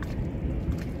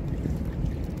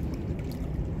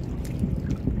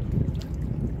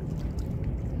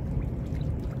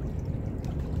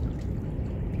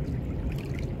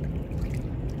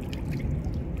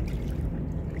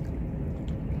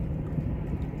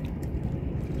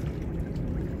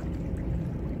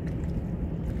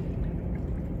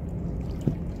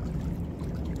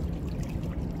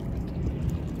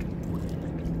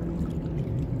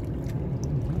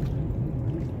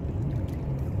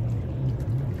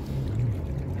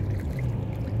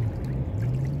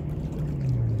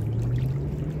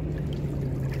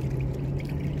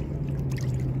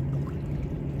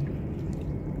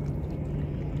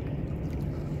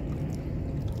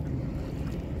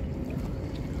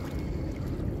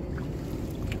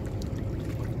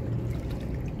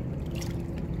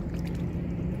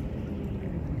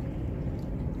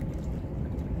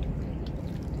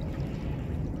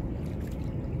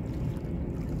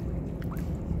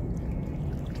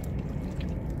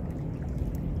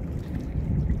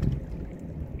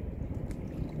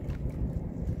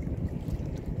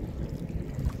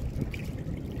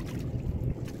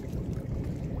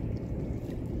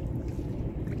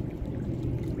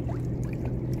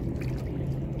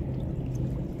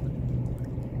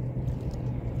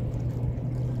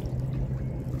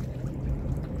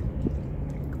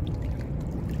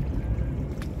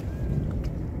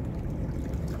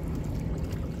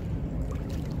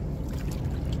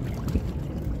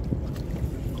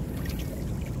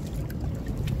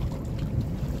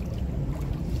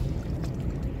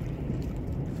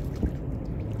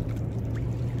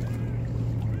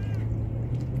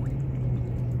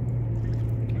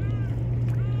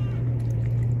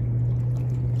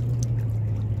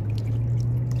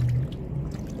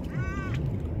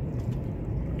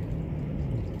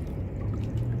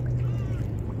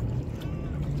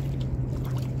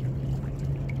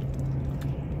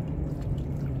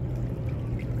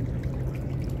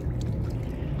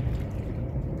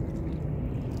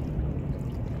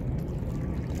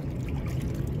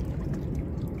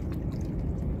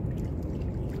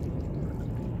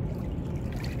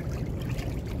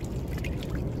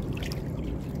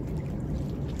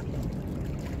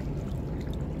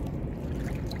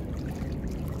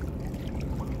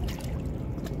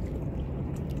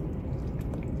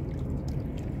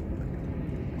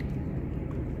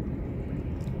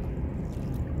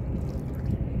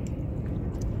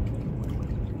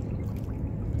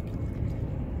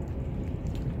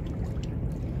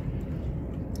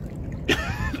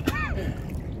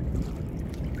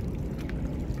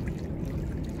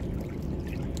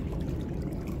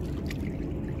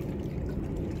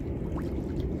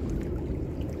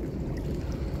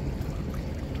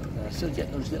 still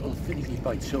get those little finicky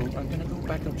bites, so I'm going to go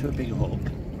back up to a bigger hook.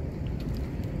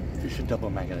 Fish a double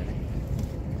maggot, I think.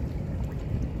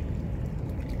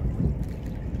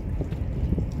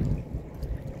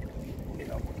 You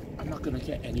know, I'm not going to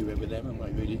get anywhere with them, am I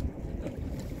really?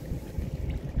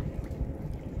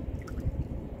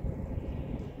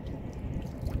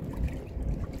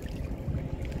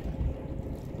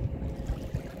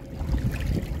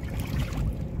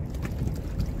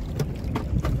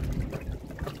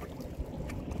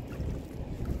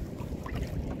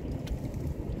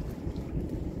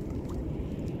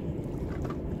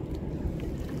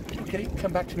 Okay,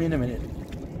 come back to me in a minute.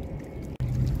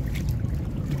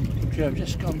 Okay, I've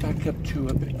just gone back up to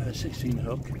a 16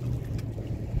 hook,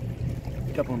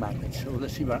 double magnet, so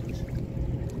let's see what happens.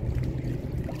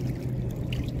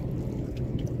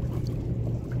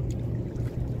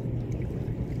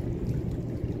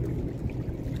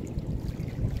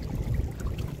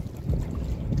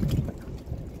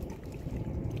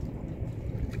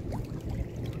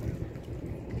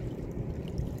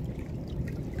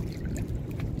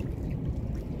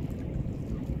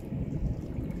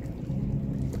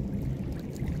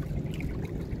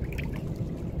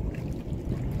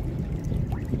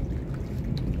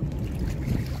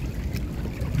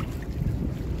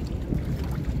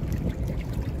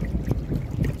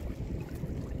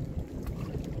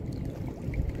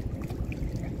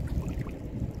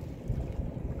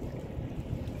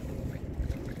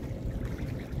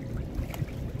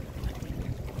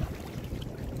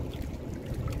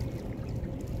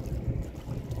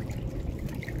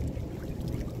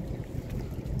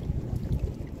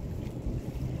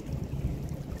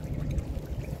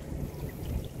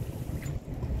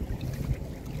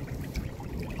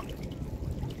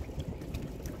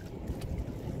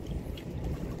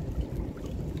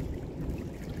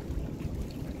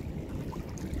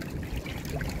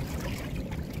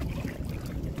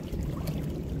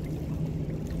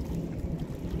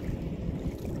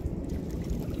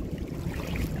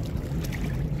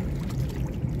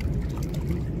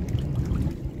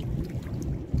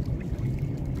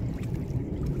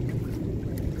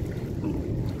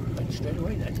 Straight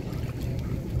away then.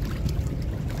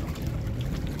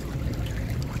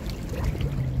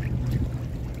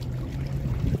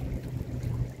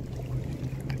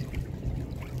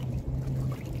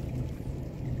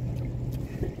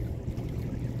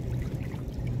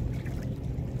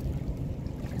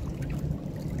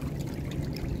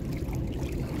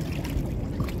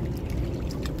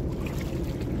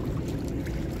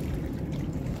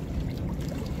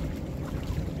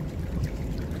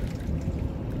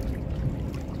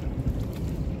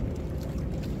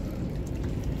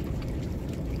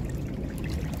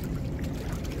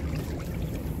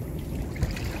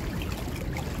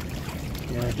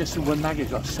 Just the one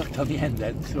maggot got sucked on the end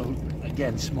then, so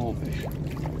again, small fish.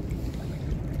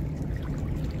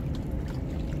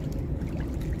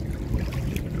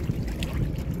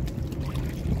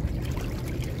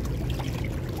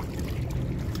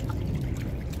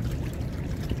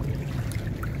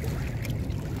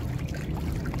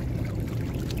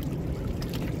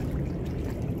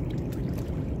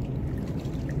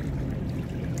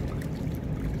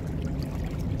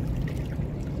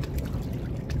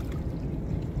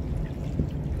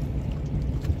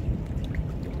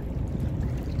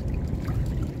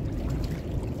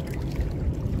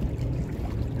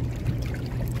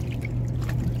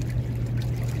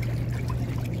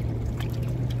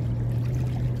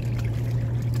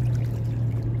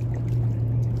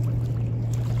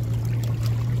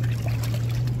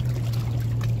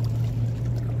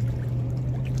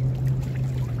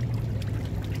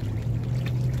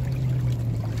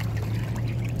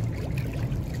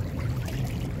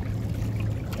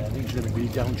 Going to be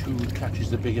down to who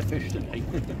catches the bigger fish today.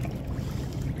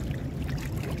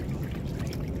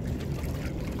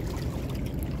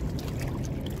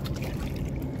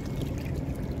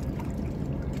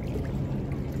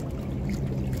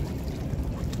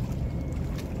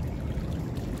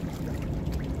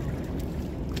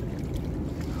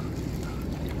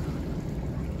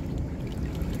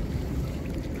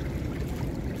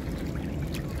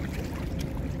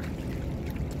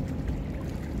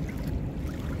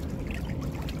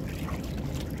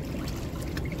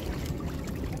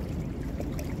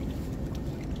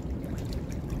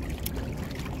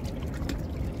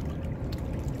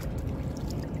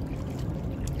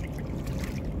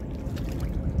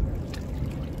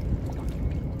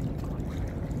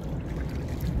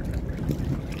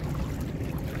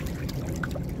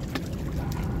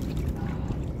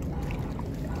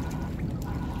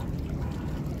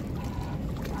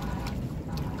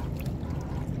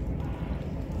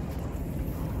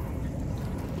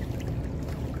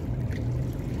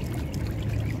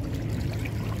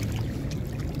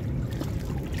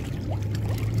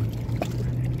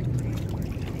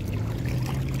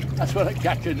 That's what I'm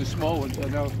catching, the small ones. I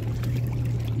know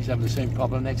he's having the same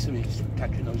problem next to me. He's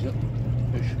catching those little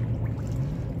fish.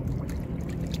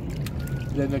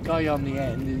 Then the guy on the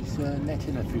end is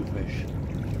netting a few fish.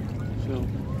 So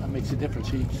that makes a difference.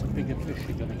 He's a bigger fish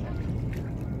you're going to catch.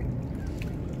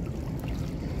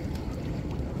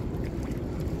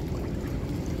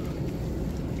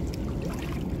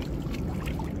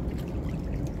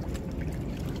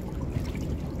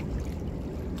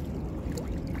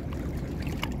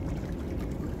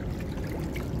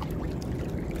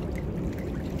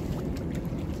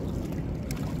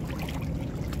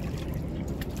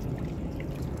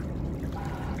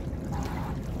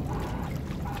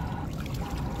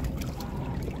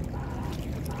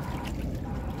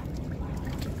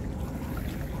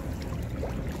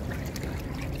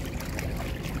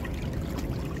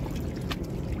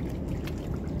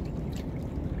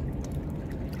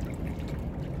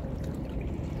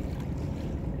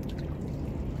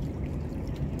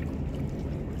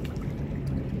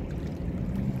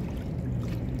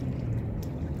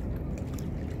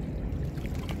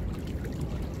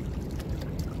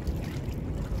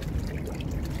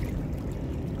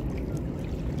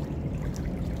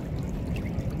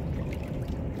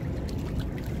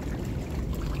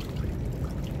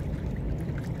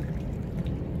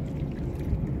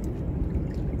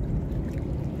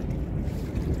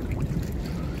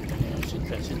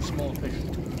 In small fish.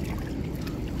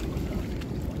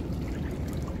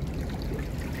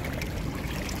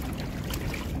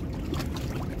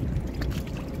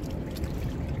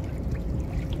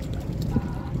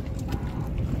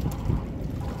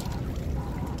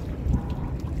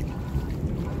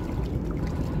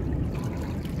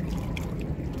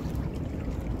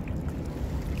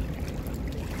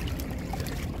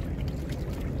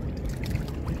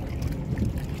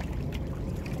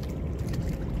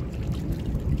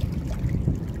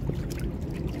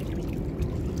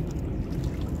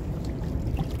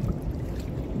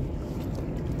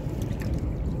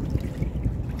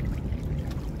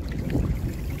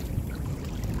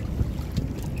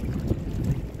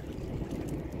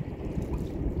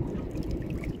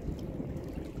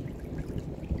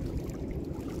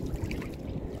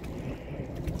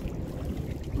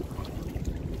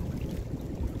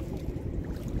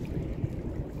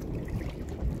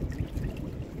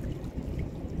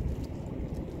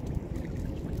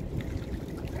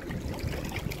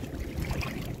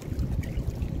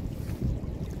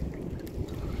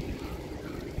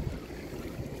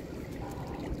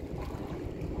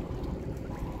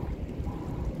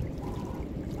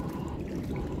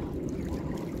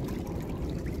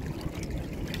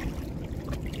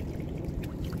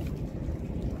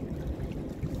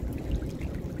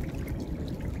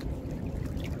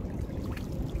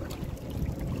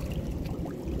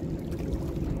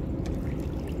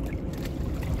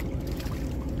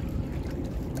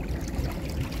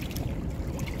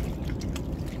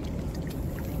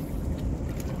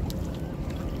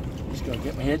 Got to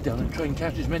get my head down and try and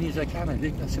catch as many as I can. I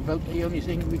think that's about the only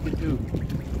thing we could do.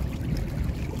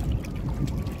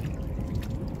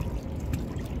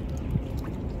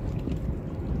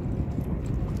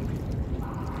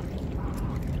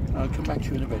 I'll come back to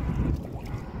you in a bit.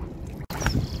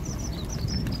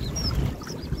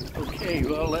 Okay,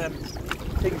 well,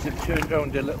 things have turned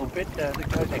around a little bit. The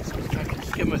guy next to me is catching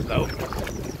skimmers now.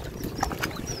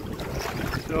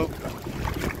 So,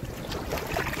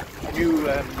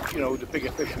 you know, the bigger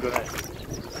fish are going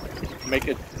to make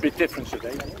a big difference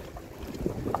today.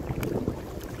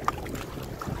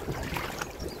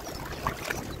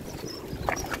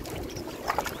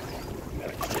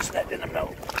 Just letting them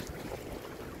know.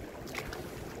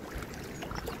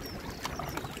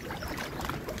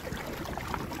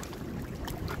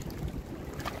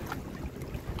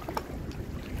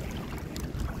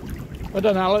 Well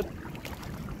done, Alan.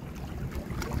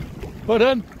 Well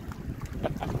done.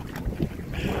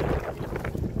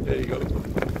 There you go.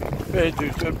 Very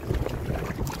good.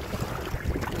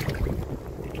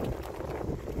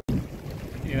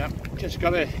 Yeah, just got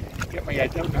to get my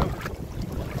head down now.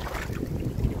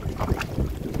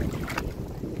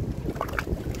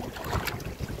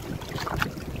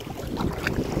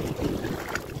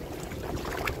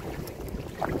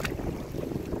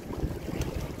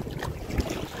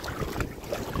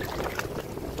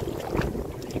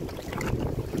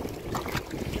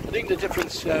 I think the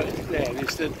difference there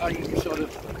is that I'm sort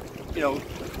of, you know,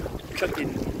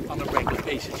 cutting on a regular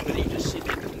basis, but he's just sitting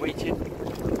and waiting.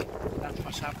 That's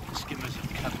what's happened. The skimmers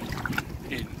have come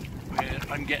in, where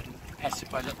I'm getting pestered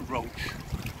by little roach.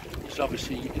 Because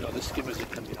obviously, you know, the skimmers are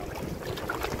coming on.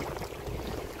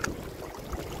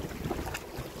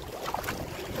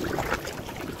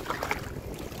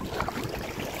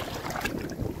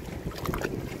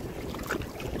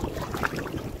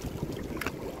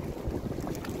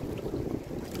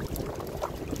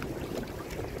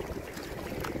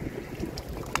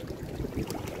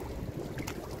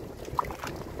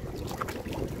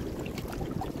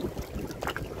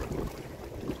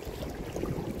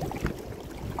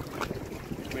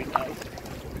 now.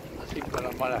 I think what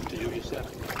I might have to do is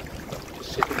just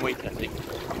sit and wait, I think.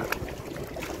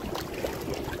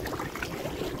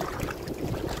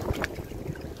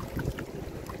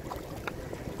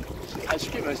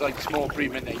 Skimmers like small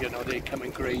bream in there, you know, they come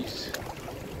and graze.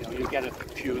 You know, you get a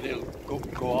few, they'll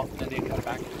go off and then they come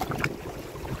back.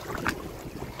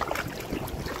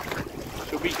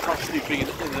 So we constantly bring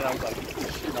it in and out like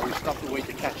this, you know, it's not the way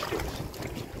to catch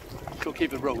things. Still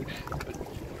keep a roach, but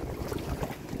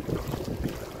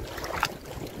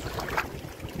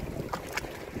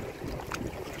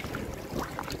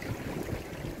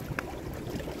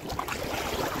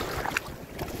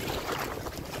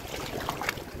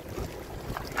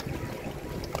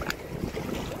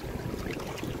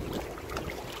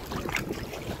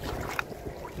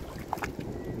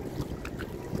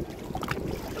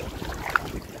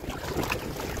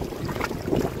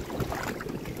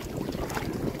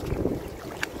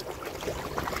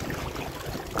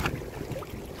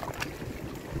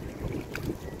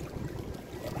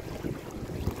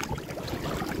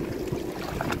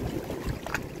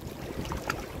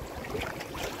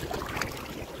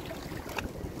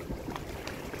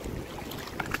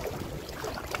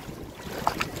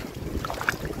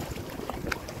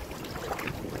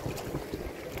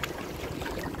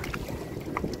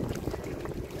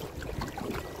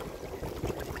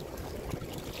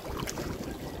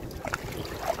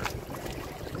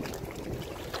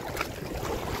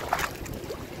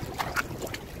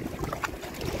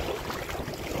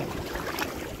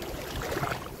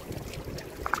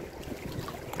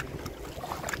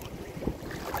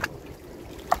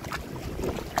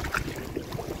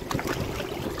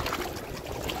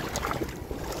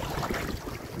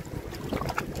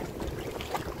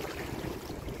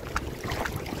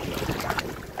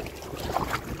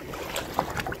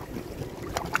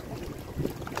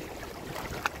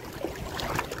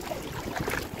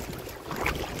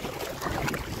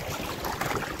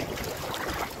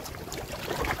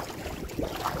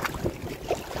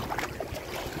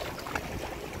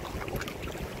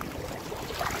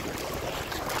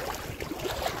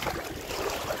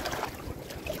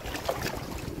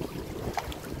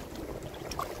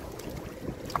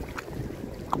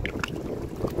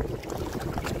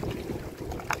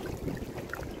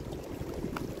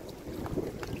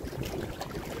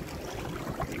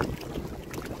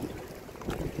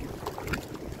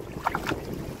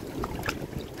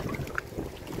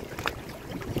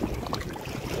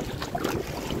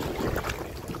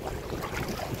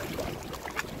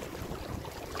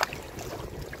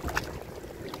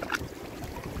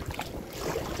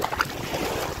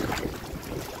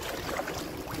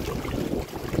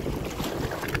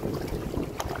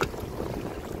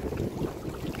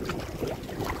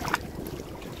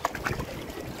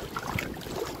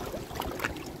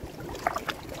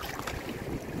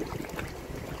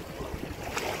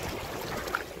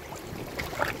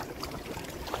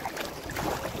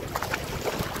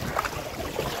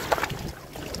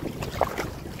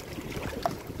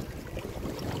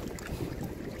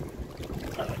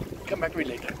back with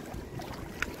later.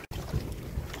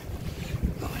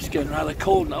 Oh, it's getting rather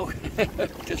cold now.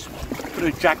 Just put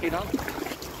a jacket on.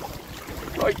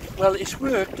 Right, well it's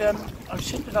worked. I'm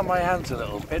sitting on my hands a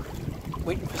little bit,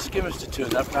 waiting for skimmers to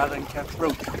turn up rather than catch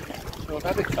roach. So I've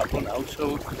had a couple now,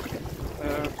 so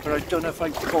but I don't know if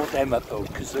I caught them up though,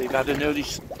 because they've had an early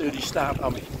start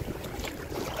on me.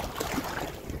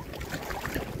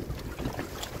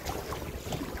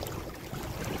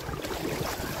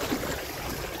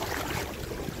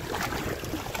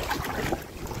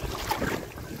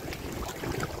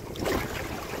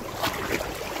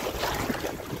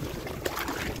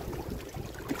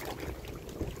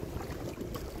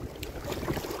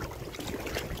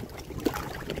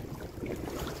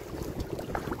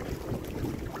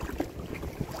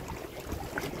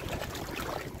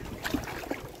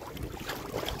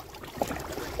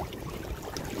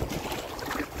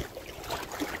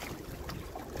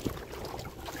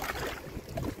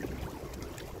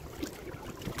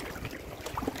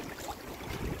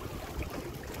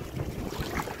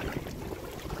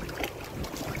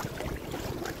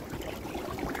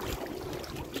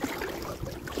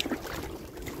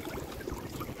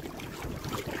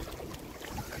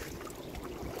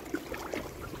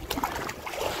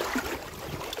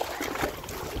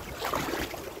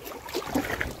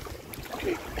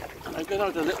 Get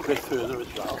out a little bit further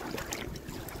as well.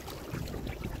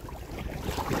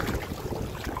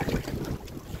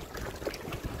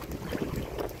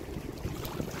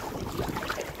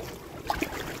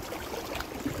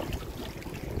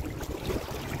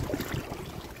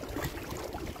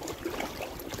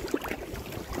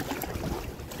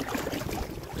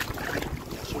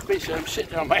 so I'm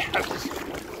sitting on my house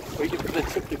waiting for the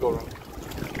trip to go wrong.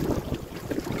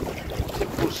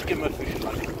 Typical skimmer fishing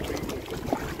like.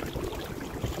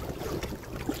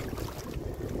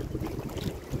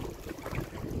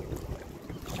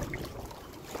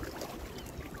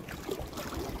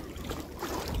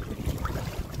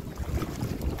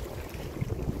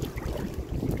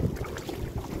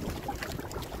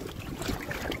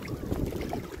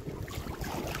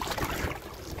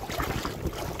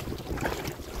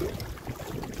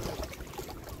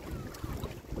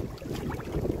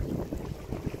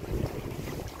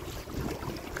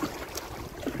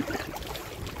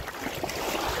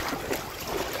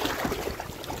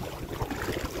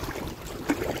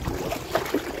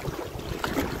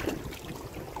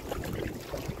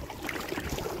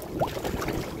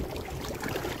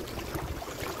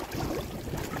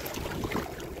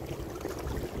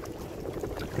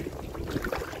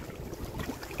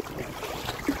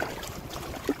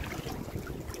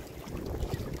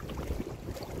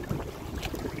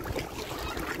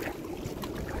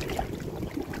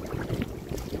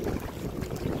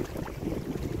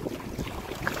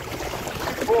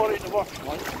 Boring to watch,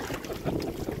 mate.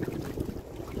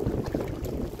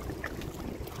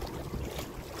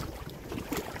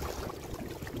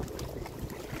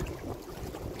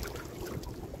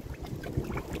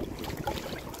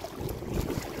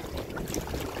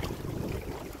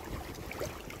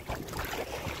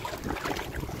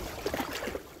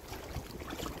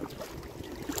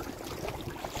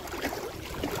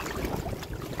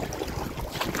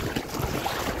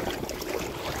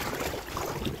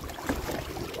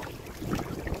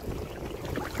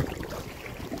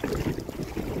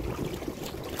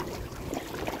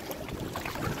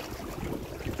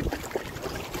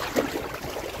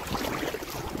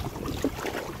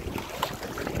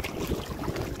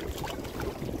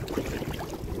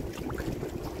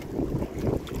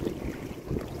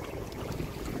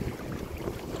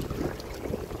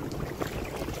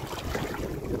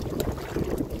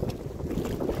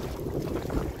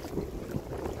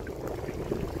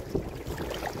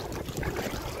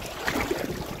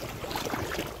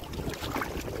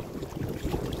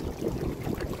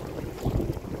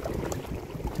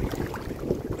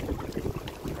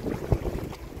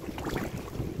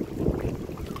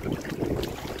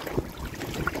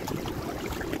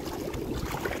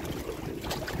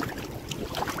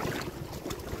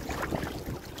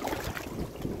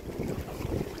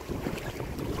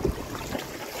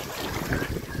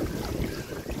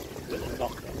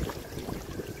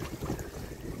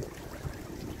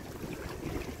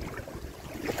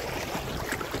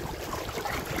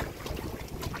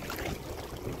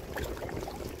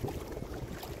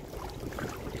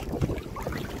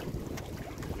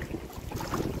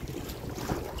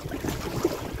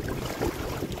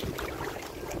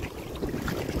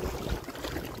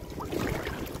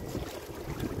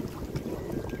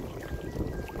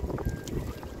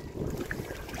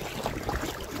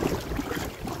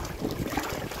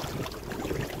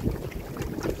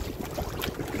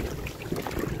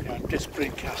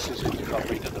 Disparate casters in the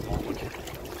concrete at the moment.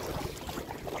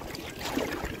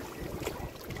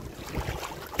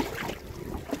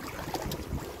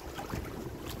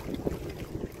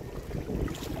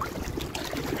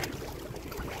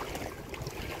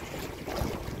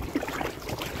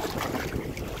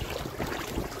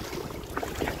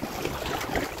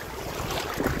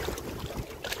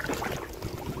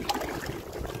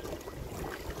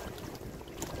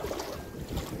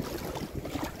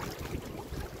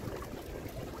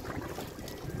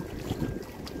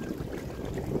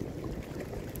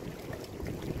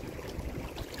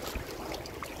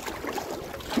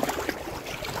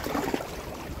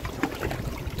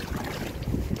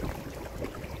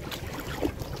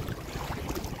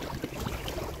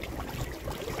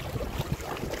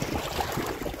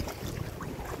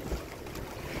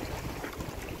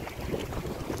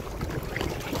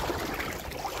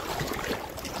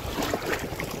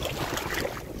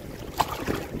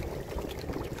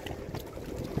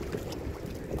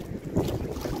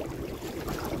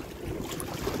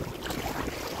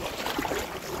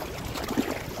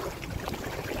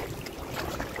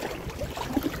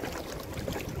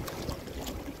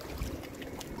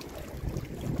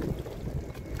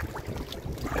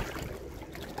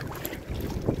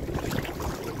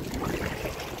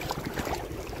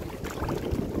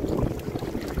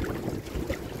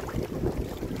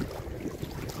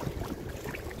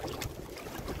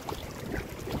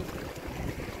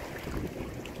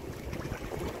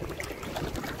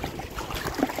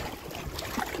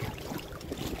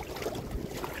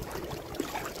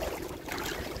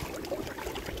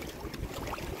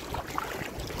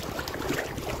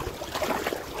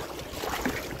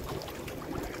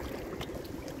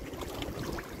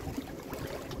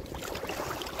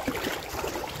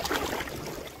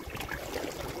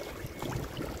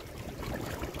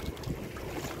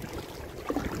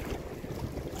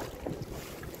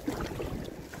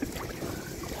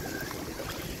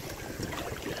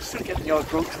 the odd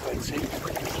broach fancy.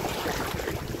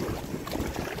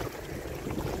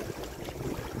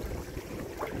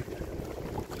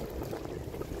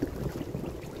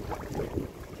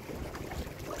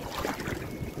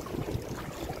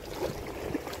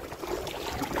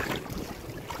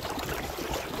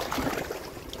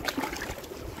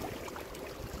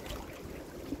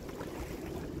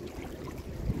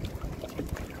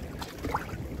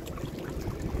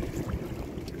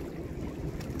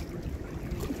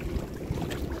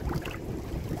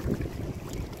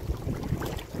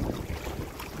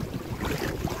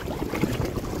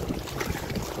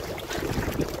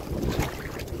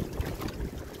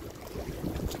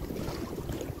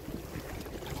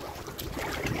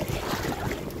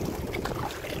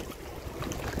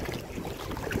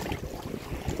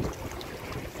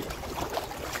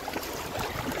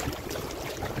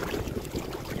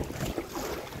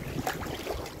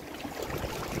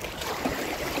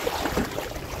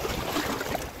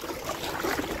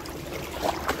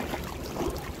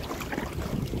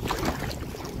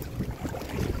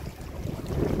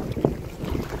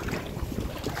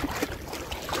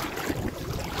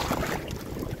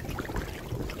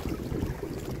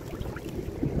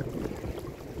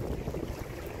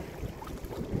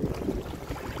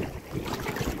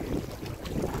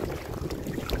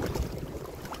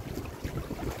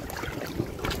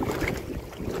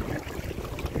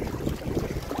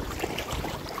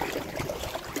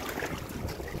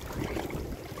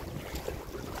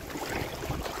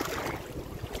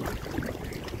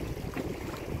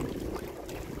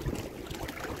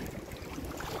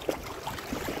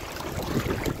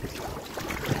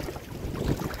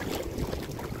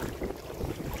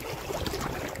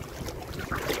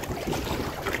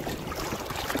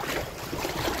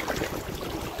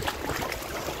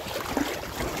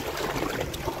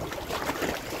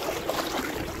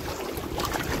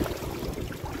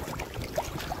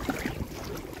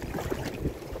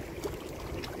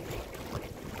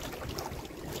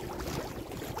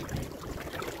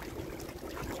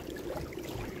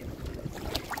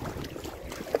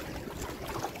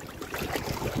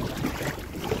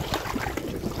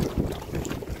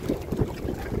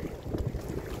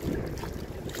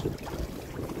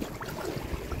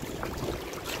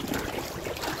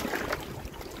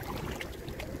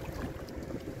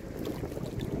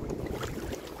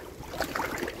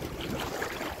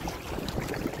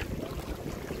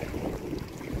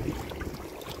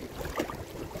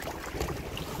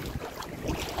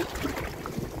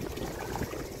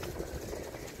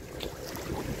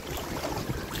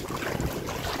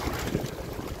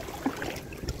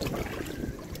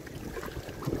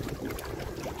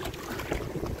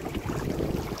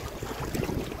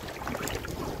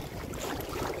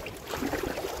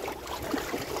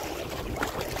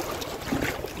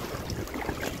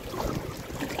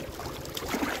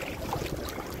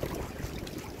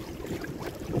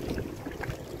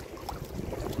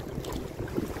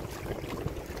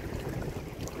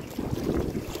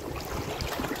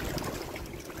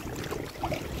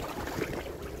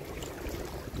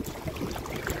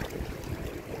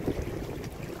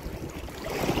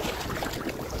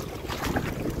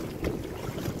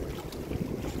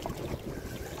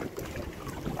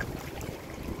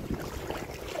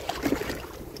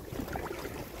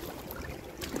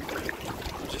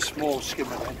 Small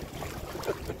skimmer then.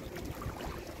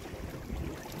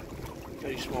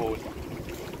 Very small.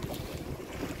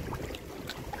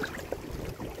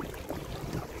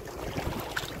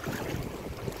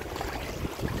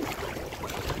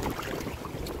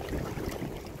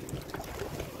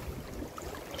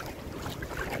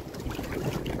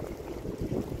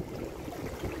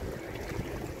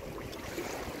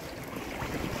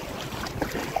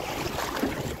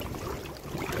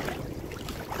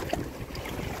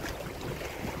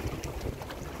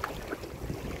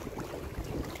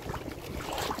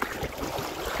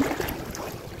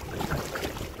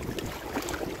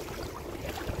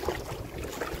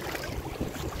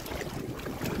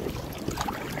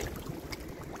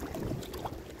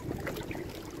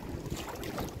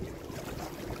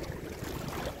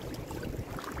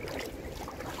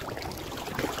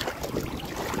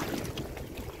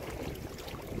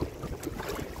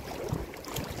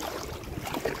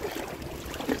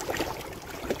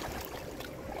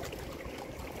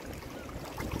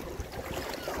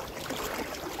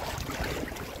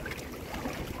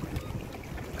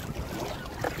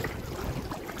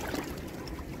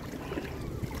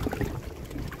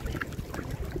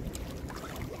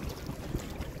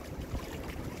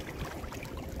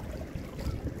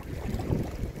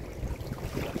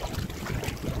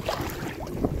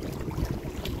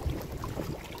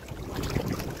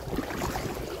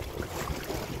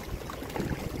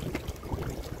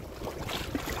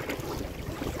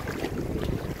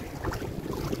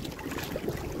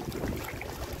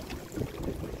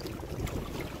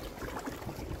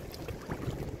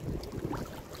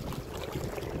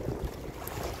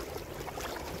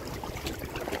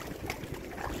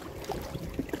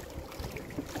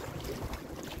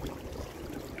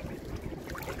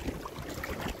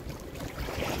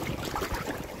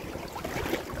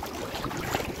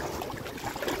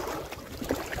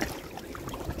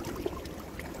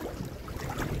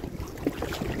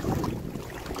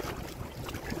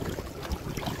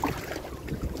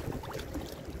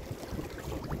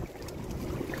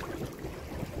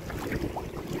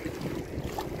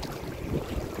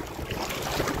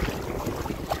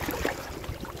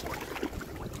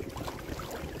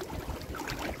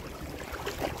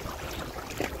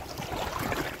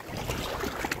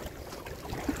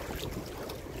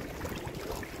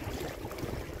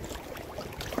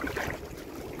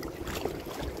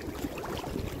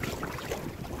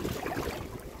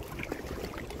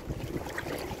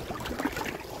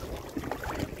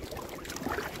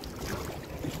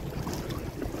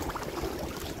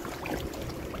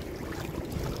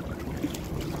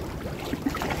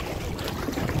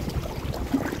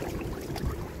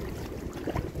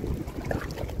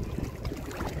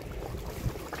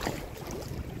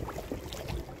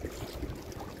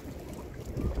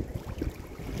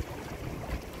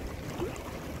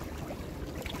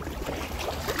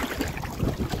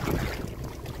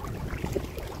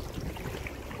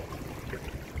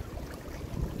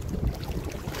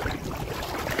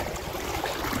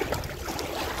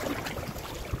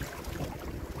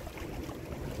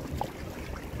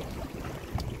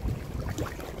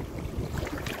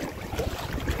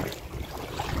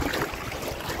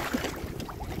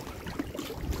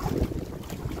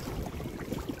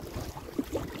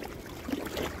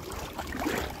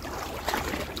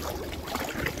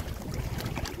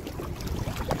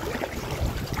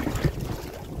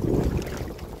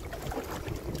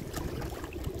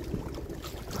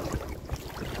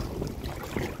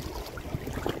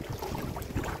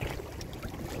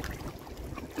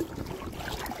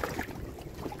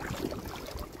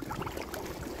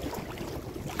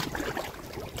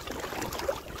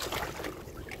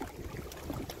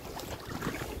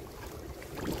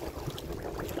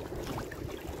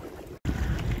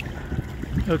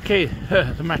 Okay,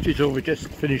 the match is over, just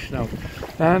finished now.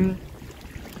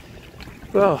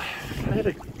 Well, I had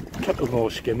a couple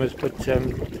more skimmers, but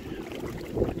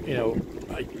you know,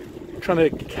 I'm trying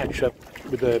to catch up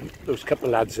with those couple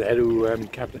of lads there who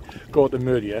got them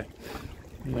earlier.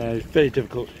 It's very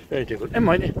difficult, very difficult. Never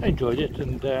mind, I enjoyed it,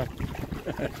 and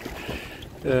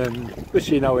we'll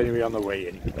see now anyway on the way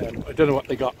in. I don't know what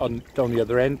they got on down the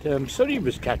other end. Surrey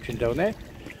was catching down there,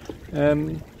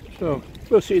 so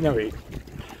we'll see now.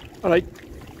 Alright,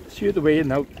 see you at the way in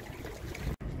now.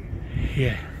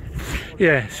 Yeah,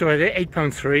 so I had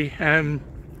 £8.3,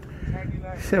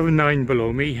 7.9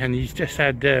 below me, and he's just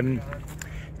had £10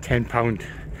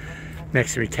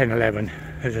 next to me, 10.11.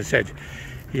 As I said,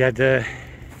 he had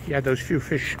those few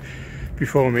fish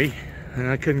before me, and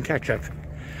I couldn't catch up.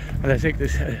 And I think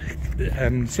this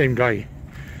same guy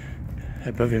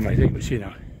above him, I think, we'll see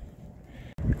now.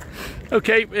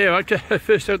 Okay, yeah, I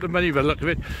first out the money by the look of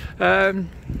it.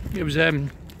 It was there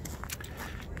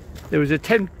was a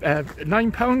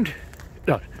 £9.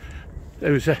 No,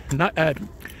 there was a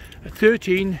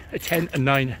 13, a 10, a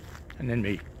 9, and then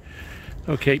me.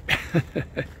 Okay,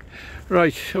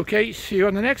 right. Okay, see you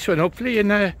on the next one. Hopefully,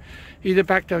 in either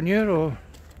back down here or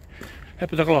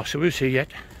up at the Gloucester. We'll see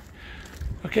yet.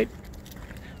 Okay,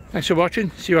 thanks for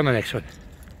watching. See you on the next one.